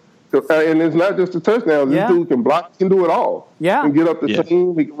 And it's not just the touchdowns. This dude can block, he can do it all. Yeah. He can get up the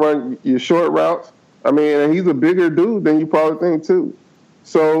seam, he can run your short routes. I mean, and he's a bigger dude than you probably think, too.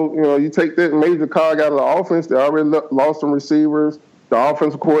 So, you take that major cog out of the offense. They already lost some receivers. The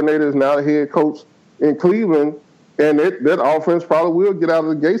offensive coordinator is now the head coach in Cleveland, and that offense probably will get out of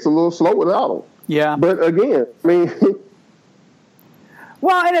the gates a little slow without him. Yeah. But again, I mean,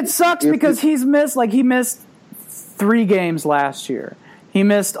 well, and it sucks because he missed 3 games last year. He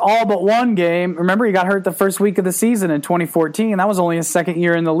missed all but 1 game. Remember, he got hurt the first week of the season in 2014. That was only his second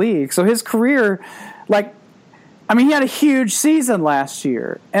year in the league. So his career, he had a huge season last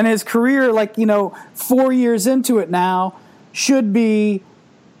year. And his career, 4 years into it now, should be,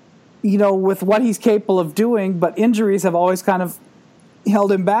 with what he's capable of doing. But injuries have always kind of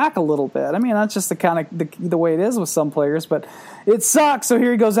held him back a little bit. I mean, that's just the way it is with some players, but it sucks. So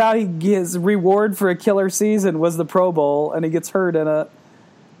here he goes out, his reward for a killer season was the Pro Bowl, and he gets hurt in it.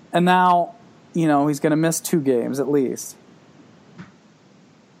 And now, he's going to miss 2 games at least.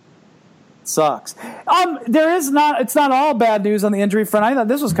 Sucks. It's not all bad news on the injury front. I thought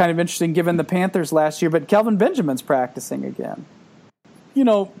this was kind of interesting given the Panthers last year, but Kelvin Benjamin's practicing again.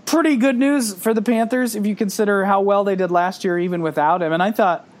 Pretty good news for the Panthers if you consider how well they did last year even without him. And I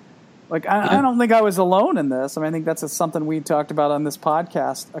thought, I don't think I was alone in this. I think that's something we talked about on this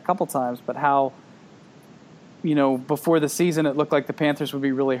podcast a couple times, but how, before the season it looked like the Panthers would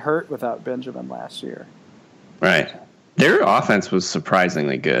be really hurt without Benjamin last year. Right. Their offense was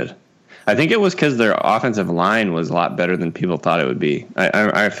surprisingly good. I think it was because their offensive line was a lot better than people thought it would be.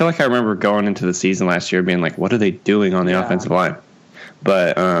 I feel like I remember going into the season last year being like, what are they doing on the offensive line?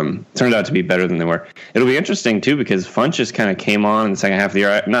 But turned out to be better than they were. It'll be interesting, too, because Funch just kind of came on in the second half of the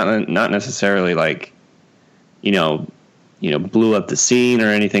year. Not necessarily like, blew up the scene or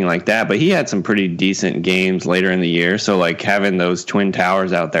anything like that, but he had some pretty decent games later in the year. So, like, having those twin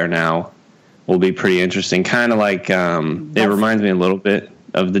towers out there now will be pretty interesting. Kind of like it reminds me a little bit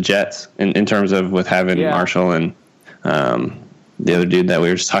of the Jets in terms of with having Marshall and the other dude that we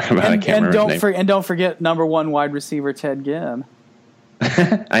were just talking about. I can't remember his name. And don't forget number 1 wide receiver Ted Ginn.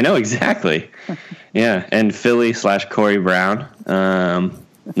 I know exactly. Yeah, and Philly / Corey Brown. No,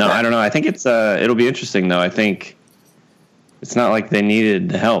 I don't know. I think it'll be interesting though. I think it's not like they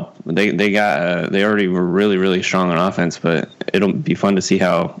needed help. They already were really, really strong on offense, but it'll be fun to see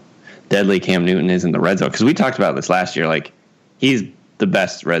how deadly Cam Newton is in the red zone, because we talked about this last year. Like, he's the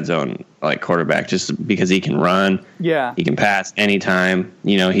best red zone quarterback just because he can run. Yeah, he can pass anytime.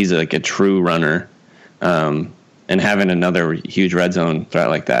 He's like a true runner. And having another huge red zone threat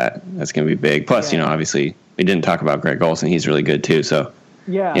like that's going to be big. Plus, obviously we didn't talk about Greg Olsen. He's really good too. So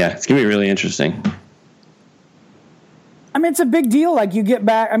yeah, it's going to be really interesting. I mean, it's a big deal. Like, you get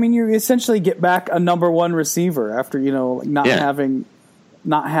back. I mean, you essentially get back a number 1 receiver after not having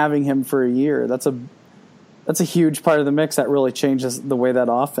him for a year. That's a huge part of the mix that really changes the way that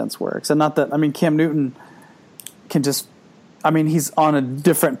offense works. And not that, I mean, Cam Newton can just. I mean, he's on a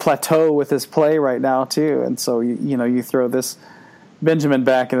different plateau with his play right now too, and so you throw this Benjamin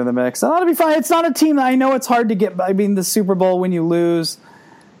back into the mix. It ought to be fine. It's not a team that I know it's hard to get. I mean, the Super Bowl when you lose,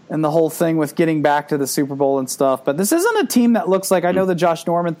 and the whole thing with getting back to the Super Bowl and stuff. But this isn't a team that looks like. I know the Josh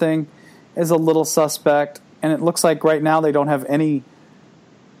Norman thing is a little suspect, and it looks like right now they don't have any.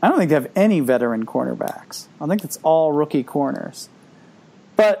 I don't think they have any veteran cornerbacks. I think it's all rookie corners.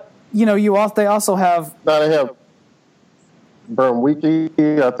 But they also have. No, they have.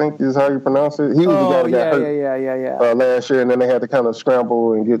 Burnwiki, I think is how you pronounce it. He was the guy that got hurt last year, and then they had to kind of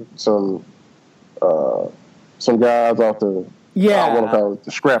scramble and get some guys off the I want to call it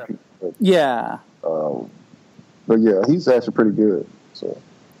the scrappy. But yeah, he's actually pretty good. So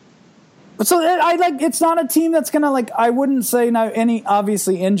it's not a team that's gonna I wouldn't say now any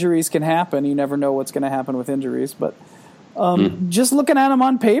obviously injuries can happen. You never know what's going to happen with injuries, but just looking at them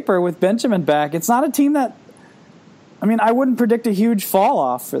on paper with Benjamin back, it's not a team that. I mean, I wouldn't predict a huge fall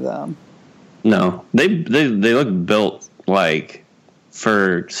off for them. No, they look built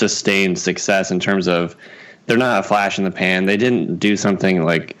for sustained success in terms of they're not a flash in the pan. They didn't do something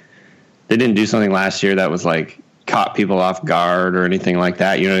last year that was caught people off guard or anything like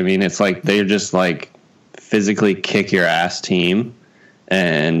that. You know what I mean? It's they're just physically kick your ass team,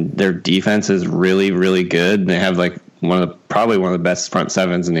 and their defense is really, really good. They have probably one of the best front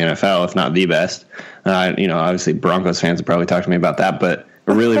sevens in the NFL, if not the best. Obviously Broncos fans would probably talk to me about that, but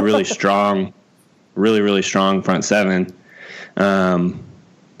a really, really strong, really, really strong front seven. I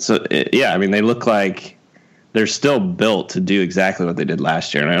mean, they look like they're still built to do exactly what they did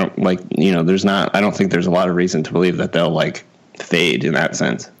last year. And I don't I don't think there's a lot of reason to believe that they'll fade in that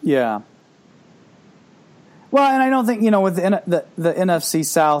sense. Yeah. Well, and I don't think, with the NFC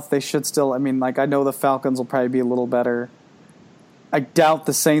South, they should still, I mean, I know the Falcons will probably be a little better. I doubt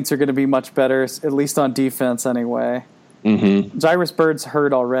the Saints are going to be much better, at least on defense anyway. Mm-hmm. Jairus Bird's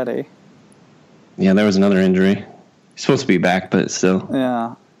hurt already. Yeah, there was another injury. He's supposed to be back, but still.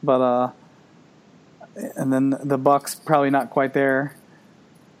 Yeah, but and then the Bucs probably not quite there.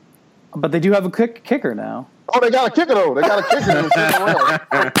 But they do have a kicker now. Oh, they got a kicker though. They got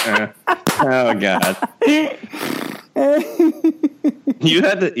a kicker. Oh God! You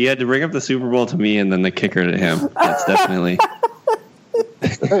had to bring up the Super Bowl to me and then the kicker to him. That's definitely.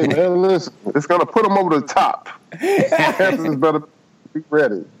 Hey man, listen, it's gonna put them over the top. Panthers better be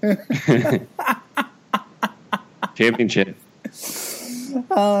ready. Championship.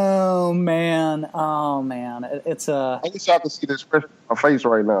 Oh man! It's a. I wish I could see the expression on my face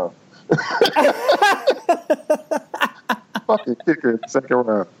right now. Fucking kicker in the second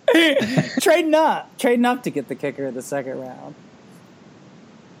round. Trading up to get the kicker in the second round.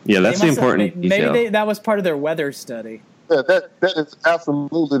 Yeah, that's the important detail. Maybe that was part of their weather study. Yeah, that is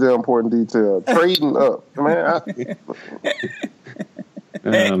absolutely the important detail. Trading up, man.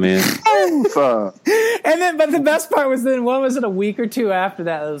 Oh man. But the best part was then, what was it, a week or two after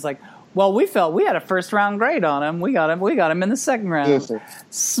that? It was well, we felt we had a first round grade on him. We got him in the second round. Yes,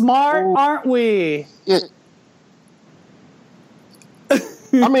 smart, aren't we? Yeah.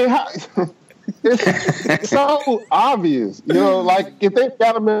 I mean, it's so obvious. If they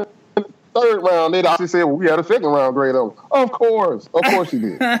got him in third round, they'd obviously say, well, we had a second round grade on him. Of course you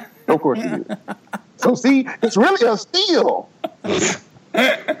did. Of course you did. So see, it's really a steal.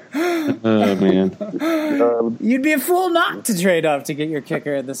 Oh man, you'd be a fool not to trade up to get your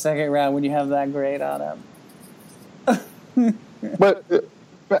kicker in the second round when you have that grade on him. But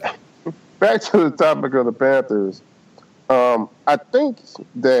back to the topic of the Panthers, I think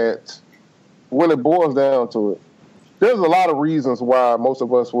that when it boils down to it, there's a lot of reasons why most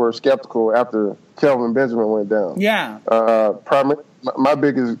of us were skeptical after Kelvin Benjamin went down. Yeah. My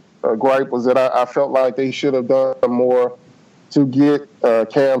biggest gripe was that I felt like they should have done more to get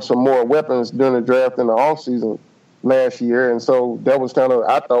Cam some more weapons during the draft in the offseason last year. And so that was kind of,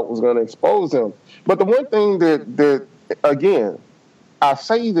 I thought, was going to expose him. But the one thing that again, I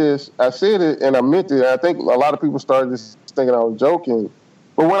said it and I meant it. I think a lot of people started just thinking I was joking.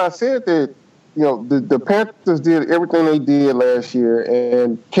 But when I said that, you know, the Panthers did everything they did last year,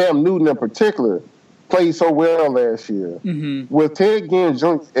 and Cam Newton in particular played so well last year with Ted Ginn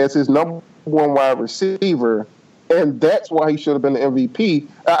Jr. as his number one wide receiver, and that's why he should have been the MVP.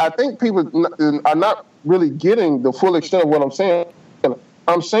 I think people are not really getting the full extent of what I'm saying.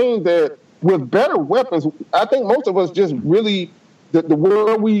 I'm saying that with better weapons, I think most of us just really the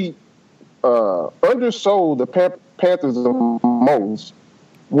where we undersold the Panthers the most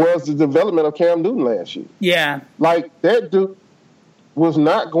was the development of Cam Newton last year. Yeah. Like, that dude was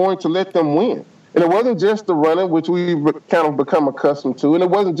not going to let them win. And it wasn't just the running, which we've kind of become accustomed to, and it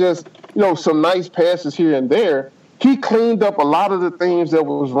wasn't just, you know, some nice passes here and there. He cleaned up a lot of the things that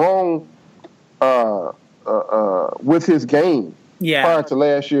was wrong with his game prior to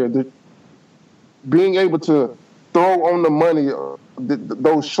last year. Being able to throw on the money,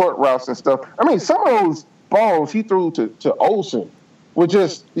 those short routes and stuff. I mean, some of those balls he threw to Olsen were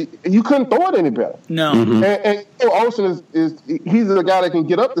just, you couldn't throw it any better. No. And Olsen he's the guy that can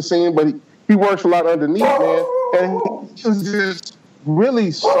get up the seam, but he works a lot underneath, man. And he was just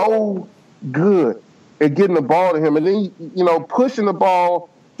really so good at getting the ball to him. And then, you know, pushing the ball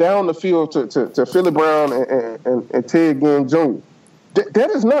down the field to Philly Brown and Ted Ginn Jr.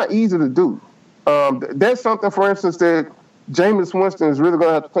 That is not easy to do. That's something, for instance, that Jameis Winston is really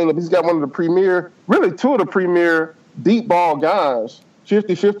going to have to clean up. He's got two of the premier deep ball guys,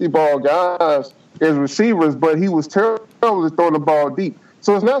 50-50 ball guys as receivers, but he was terrible at throwing the ball deep.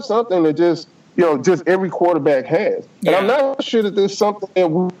 So it's not something that just every quarterback has. Yeah. And I'm not sure that there's something that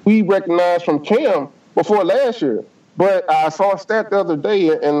we recognize from Cam before last year. But I saw a stat the other day,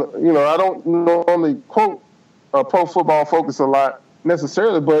 and, you know, I don't normally quote Pro Football Focus a lot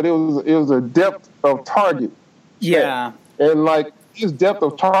necessarily, but it was a depth of target. Yeah. And, like, his depth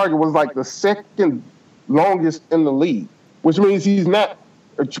of target was like the second longest in the league, which means he's not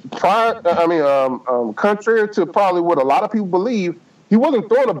contrary to probably what a lot of people believe, he wasn't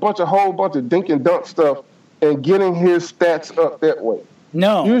throwing a whole bunch of dink and dunk stuff and getting his stats up that way.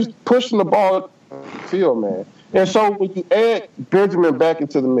 No. He was pushing the ball up the field, man. And so when you add Benjamin back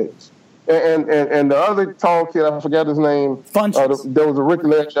into the mix, and the other tall kid, I forgot his name. Funches. There was a rookie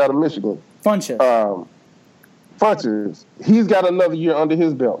last year out of Michigan. Funches. Funches. He's got another year under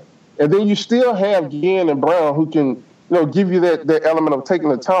his belt. And then you still have Ginn and Brown who can, you know, give you that element of taking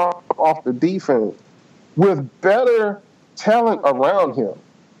the top off the defense with better talent around him.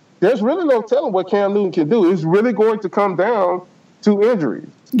 There's really no telling what Cam Newton can do. It's really going to come down to injuries.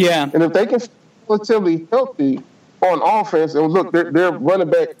 Yeah. And if they can stay relatively healthy on offense, and look, their running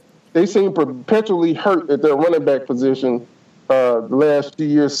back, they seem perpetually hurt at their running back position the last few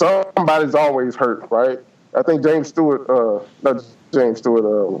years. Somebody's always hurt, right? I think Jonathan Williams Stewart,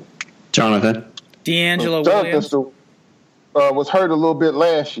 was hurt a little bit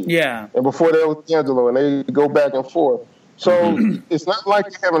last year. Yeah. And before that was D'Angelo, and they go back and forth. So it's not like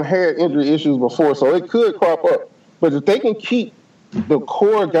they haven't had injury issues before, so it could crop up. But if they can keep the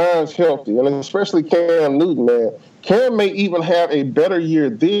core guys healthy, and especially Cam Newton, man, Cam may even have a better year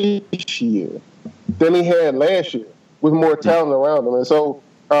this year than he had last year with more talent around him. And so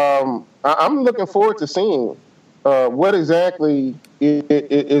I'm looking forward to seeing what exactly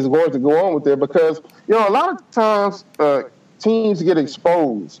is going to go on with there, because, you know, a lot of times teams get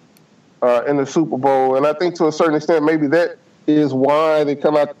exposed in the Super Bowl, and I think to a certain extent maybe that is why they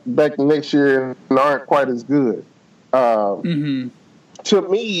come out back the next year and aren't quite as good. To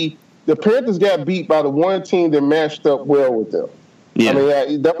me, the Panthers got beat by the one team that matched up well with them. Yeah. I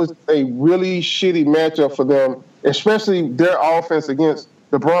mean, that was a really shitty matchup for them, especially their offense against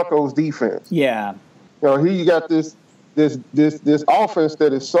the Broncos' defense. Yeah. You know, here you got this offense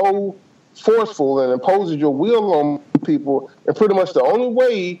that is so forceful and imposes your will on people, and pretty much the only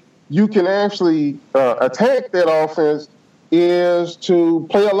way you can actually attack that offense is to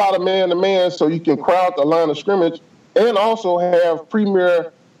play a lot of man-to-man so you can crowd the line of scrimmage and also have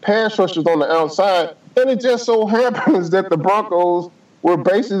premier pass rushers on the outside. And it just so happens that the Broncos were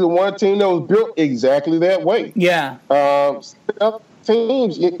basically the one team that was built exactly that way. Yeah.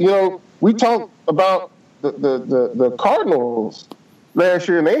 Teams, we talked about the Cardinals last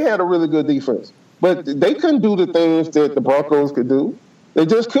year, and they had a really good defense. But they couldn't do the things that the Broncos could do. They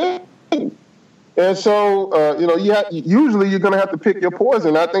just couldn't. And so, usually you're going to have to pick your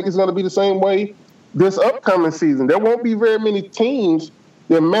poison. I think it's going to be the same way this upcoming season. There won't be very many teams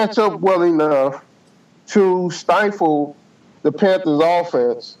that match up well enough to stifle the Panthers'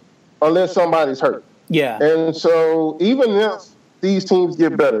 offense unless somebody's hurt. Yeah. And so even if these teams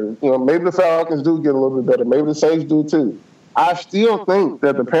get better, maybe the Falcons do get a little bit better, maybe the Saints do too, I still think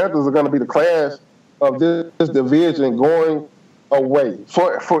that the Panthers are going to be the class of this division going away.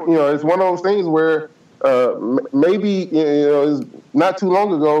 For it's one of those things where maybe it's not too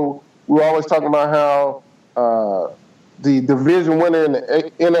long ago we were always talking about how the division winner in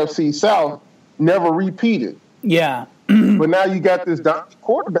the NFC South never repeated. Yeah. But now you got this dominant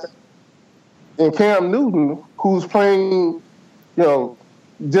quarterback in Cam Newton who's playing,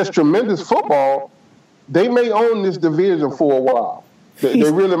 just tremendous football. They may own this division for a while. They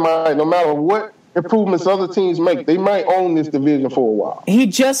really might, no matter what improvements other teams make, they might own this division for a while. He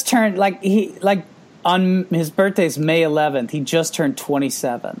just turned on his birthday's May 11th. He just turned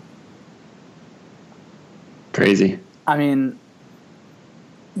 27. Crazy. I mean,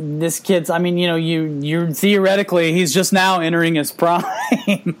 this kid's. I mean, you're theoretically he's just now entering his prime.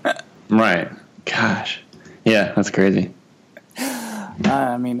 Right. Gosh. Yeah, that's crazy.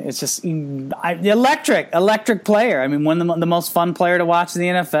 I mean, it's just electric player. I mean, one of the most fun player to watch in the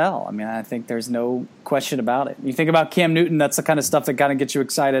NFL. I mean, I think there's no question about it. You think about Cam Newton, that's the kind of stuff that kind of gets you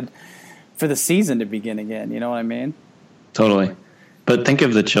excited for the season to begin again. You know what I mean? Totally. But think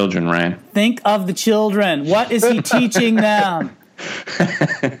of the children, Ryan. Think of the children. What is he teaching them?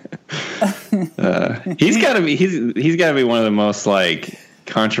 He's got to be one of the most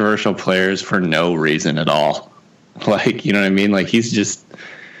controversial players for no reason at all. You know what I mean? He's just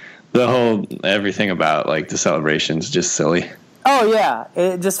the whole everything about the celebration's just silly. Oh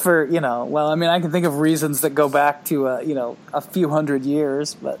yeah, just for Well, I mean, I can think of reasons that go back to a few hundred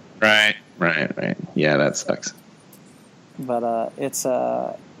years, but right. Yeah, that sucks. But it's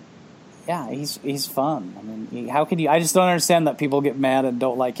he's fun. I mean, how could you? I just don't understand that people get mad and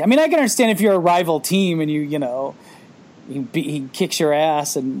don't like him. I mean, I can understand if you're a rival team and he kicks your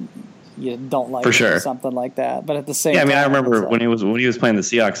ass and you don't like for sure. Him or something like that. But at the same time, I remember when he was playing the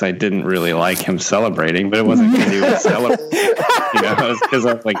Seahawks, I didn't really like him celebrating, but it wasn't because he was celebrating. It was because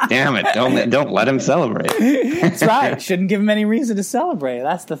I was like, damn it, don't let him celebrate. That's right. Shouldn't give him any reason to celebrate.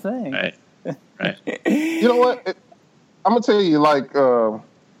 That's the thing. Right. You know what? I'm gonna tell you,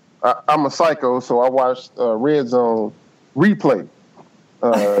 I'm a psycho, so I watched Red Zone replay.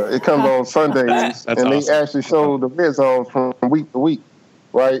 It comes on Sundays, and awesome. They actually show the Red Zones from week to week.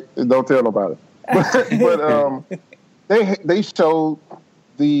 Right? Don't tell nobody. But they showed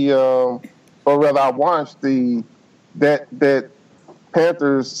or rather, I watched that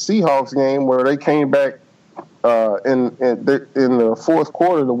Panthers Seahawks game where they came back in the fourth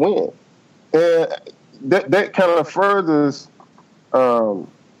quarter to win, and that kind of furthers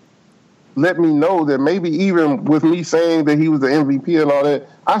let me know that maybe even with me saying that he was the MVP and all that,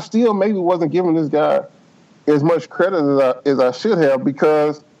 I still maybe wasn't giving this guy as much credit as I should have,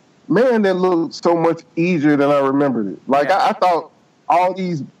 because, man, that looked so much easier than I remembered it. I thought all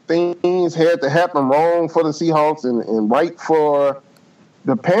these things had to happen wrong for the Seahawks and right for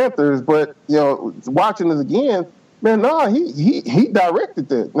the Panthers, but, watching this again, man, no, he directed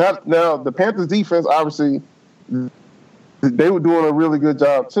that. Now, the Panthers defense, obviously, they were doing a really good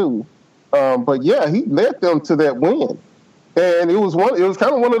job too. But, yeah, he led them to that win. And it was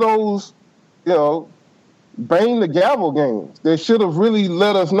kind of one of those, bang the gavel games. They should have really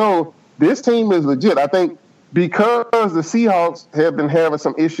let us know this team is legit. I think because the Seahawks have been having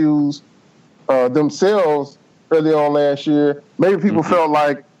some issues themselves early on last year, maybe people felt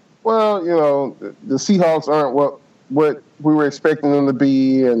like, well, the Seahawks aren't what we were expecting them to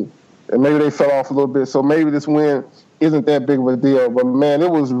be, and maybe they fell off a little bit. So maybe this win isn't that big of a deal. But, man, it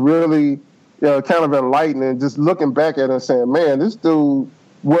was really kind of enlightening just looking back at it and saying, man, this dude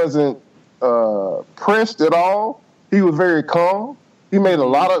wasn't pressed at all. He was very calm. He made a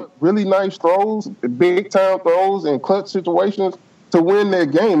lot of really nice throws, big-time throws in clutch situations to win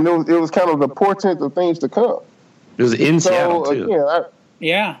that game. It was kind of the portent of things to come. It was in Seattle, too.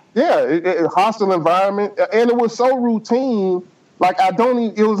 Again, hostile environment. And it was so routine.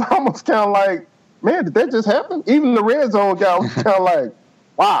 It was almost kind of like man, did that just happen? Even the red zone guy was kind of like,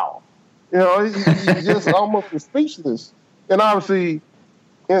 wow. You know, he just almost was speechless. And obviously,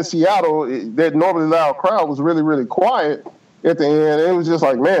 in Seattle, that normally loud crowd was really, really quiet at the end. It was just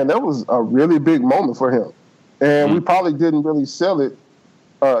like, man, that was a really big moment for him. And we probably didn't really sell it,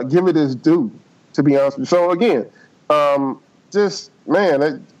 give it its due, to be honest with you. So, again, the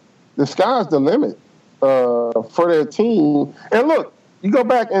sky's the limit for their team. And look, you go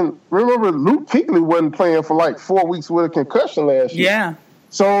back and remember Luke Kuechly wasn't playing for like 4 weeks with a concussion last year. Yeah.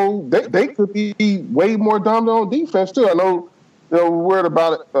 So they could be way more dominant on defense, too. I know we're worried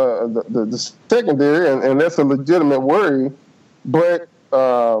about the secondary, and that's a legitimate worry. But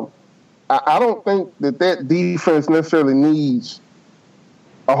I don't think that defense necessarily needs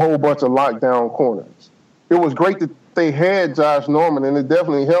a whole bunch of lockdown corners. It was great that they had Josh Norman, and it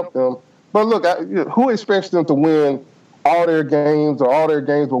definitely helped them. But look, who expects them to win all their games or all their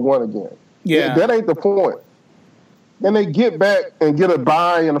games but one again? Yeah. That ain't the point. And they get back and get a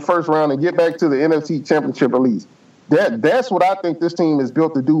bye in the first round and get back to the NFC Championship at least. That's what I think this team is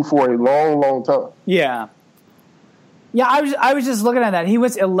built to do for a long, long time. Yeah. Yeah, I was just looking at that. He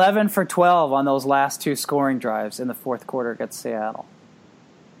was 11 for 12 on those last 2 scoring drives in the fourth quarter against Seattle.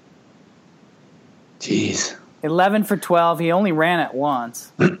 Jeez. 11 for 12. He only ran it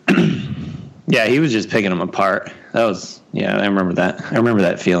once. Yeah, he was just picking them apart. I remember that. I remember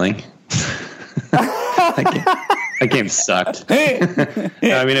that feeling. That game sucked. I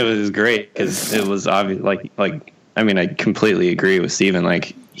mean, it was great because it was obvious. I completely agree with Steven.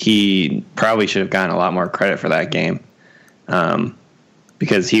 Like, he probably should have gotten a lot more credit for that game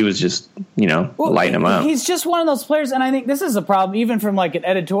because he was just, lighting them up. He's just one of those players, and I think this is a problem even from like an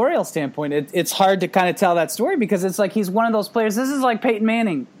editorial standpoint. It's hard to kind of tell that story because it's like he's one of those players. This is like Peyton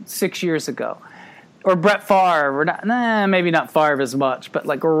Manning 6 years ago. Or Brett Favre, or maybe not Favre as much, but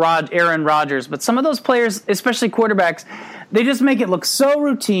like Aaron Rodgers. But some of those players, especially quarterbacks, they just make it look so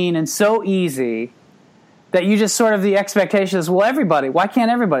routine and so easy that you just sort of the expectation is, well, why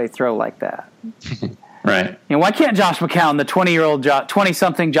can't everybody throw like that? Right. Why can't Josh McCown, the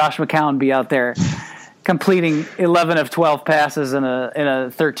 20-something Josh McCown, be out there completing 11 of 12 passes in a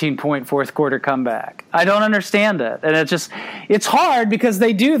 13-point fourth quarter comeback? I don't understand it. And it's hard because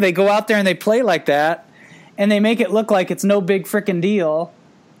they go out there and they play like that and they make it look like it's no big frickin' deal.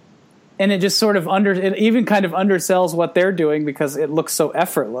 And it just sort of it even kind of undersells what they're doing because it looks so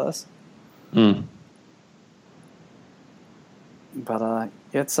effortless. But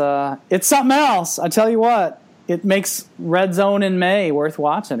it's something else. I tell you what, it makes Red Zone in May worth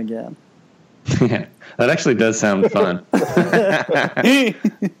watching again. Yeah, that actually does sound fun. I kind of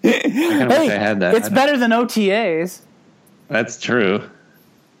wish I had that. It's better than OTAs. That's true.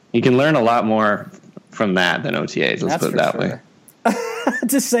 You can learn a lot more from that than OTAs. Let's put it that way.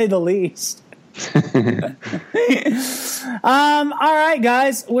 To say the least. All right,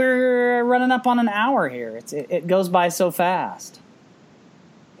 guys, we're running up on an hour here. It goes by so fast.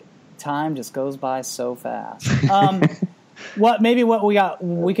 Time just goes by so fast. What we got?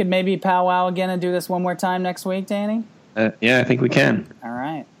 We could maybe powwow again and do this one more time next week, Danny. Yeah, I think we can. All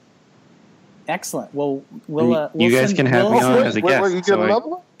right. Excellent. Well, you guys can have me on as a guest. You get another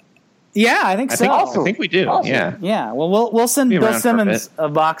one? Yeah, I think so. I think we do. Awesome. Yeah. Yeah. Well, we'll send Bill Simmons a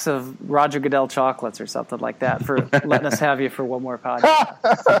box of Roger Goodell chocolates or something like that for letting us have you for one more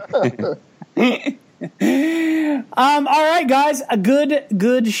podcast. All right, guys, a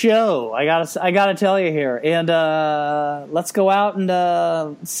good show. I gotta tell you here, and let's go out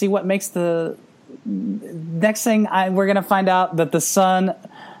and see what makes the next thing. We're gonna find out that the sun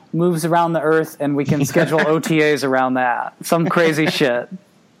moves around the earth, and we can schedule OTAs around that. Some crazy shit.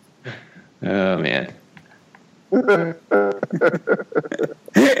 Oh man. All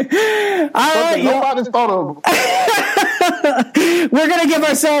right, nobody's thought of. We're going to give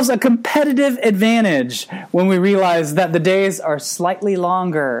ourselves a competitive advantage when we realize that the days are slightly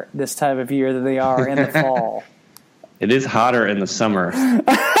longer this time of year than they are in the fall. It is hotter in the summer.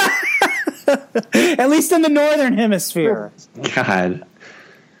 At least in the northern hemisphere. God.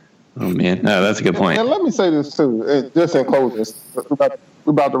 Oh, man. No, that's a good point. And let me say this, too, just in closing. We're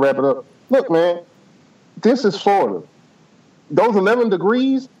about to wrap it up. Look, man, this is Florida. Those 11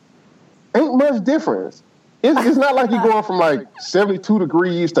 degrees ain't much difference. It's not like you're going from like 72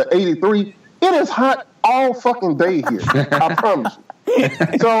 degrees to 83. It is hot all fucking day here. I promise you.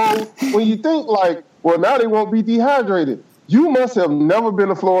 So when you think like, well, now they won't be dehydrated, you must have never been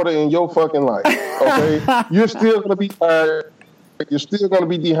to Florida in your fucking life. Okay, you're still gonna be tired. You're still gonna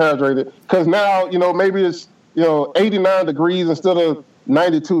be dehydrated because now maybe it's 89 degrees instead of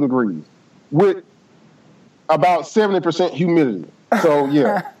 92 degrees with about 70% humidity. So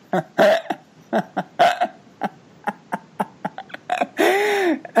yeah.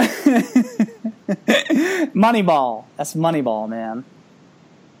 Moneyball. That's Moneyball, man.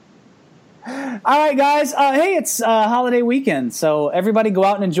 All right, guys. Hey, it's holiday weekend, so everybody go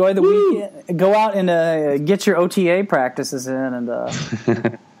out and enjoy the weekend. Go out and get your OTA practices in, and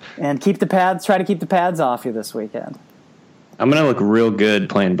and keep the pads. Try to keep the pads off you this weekend. I'm gonna look real good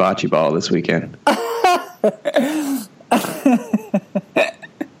playing bocce ball this weekend.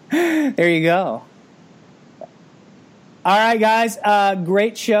 There you go. All right, guys.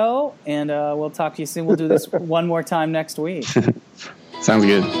 Great show, and we'll talk to you soon. We'll do this one more time next week. Sounds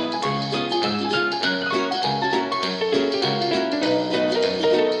good.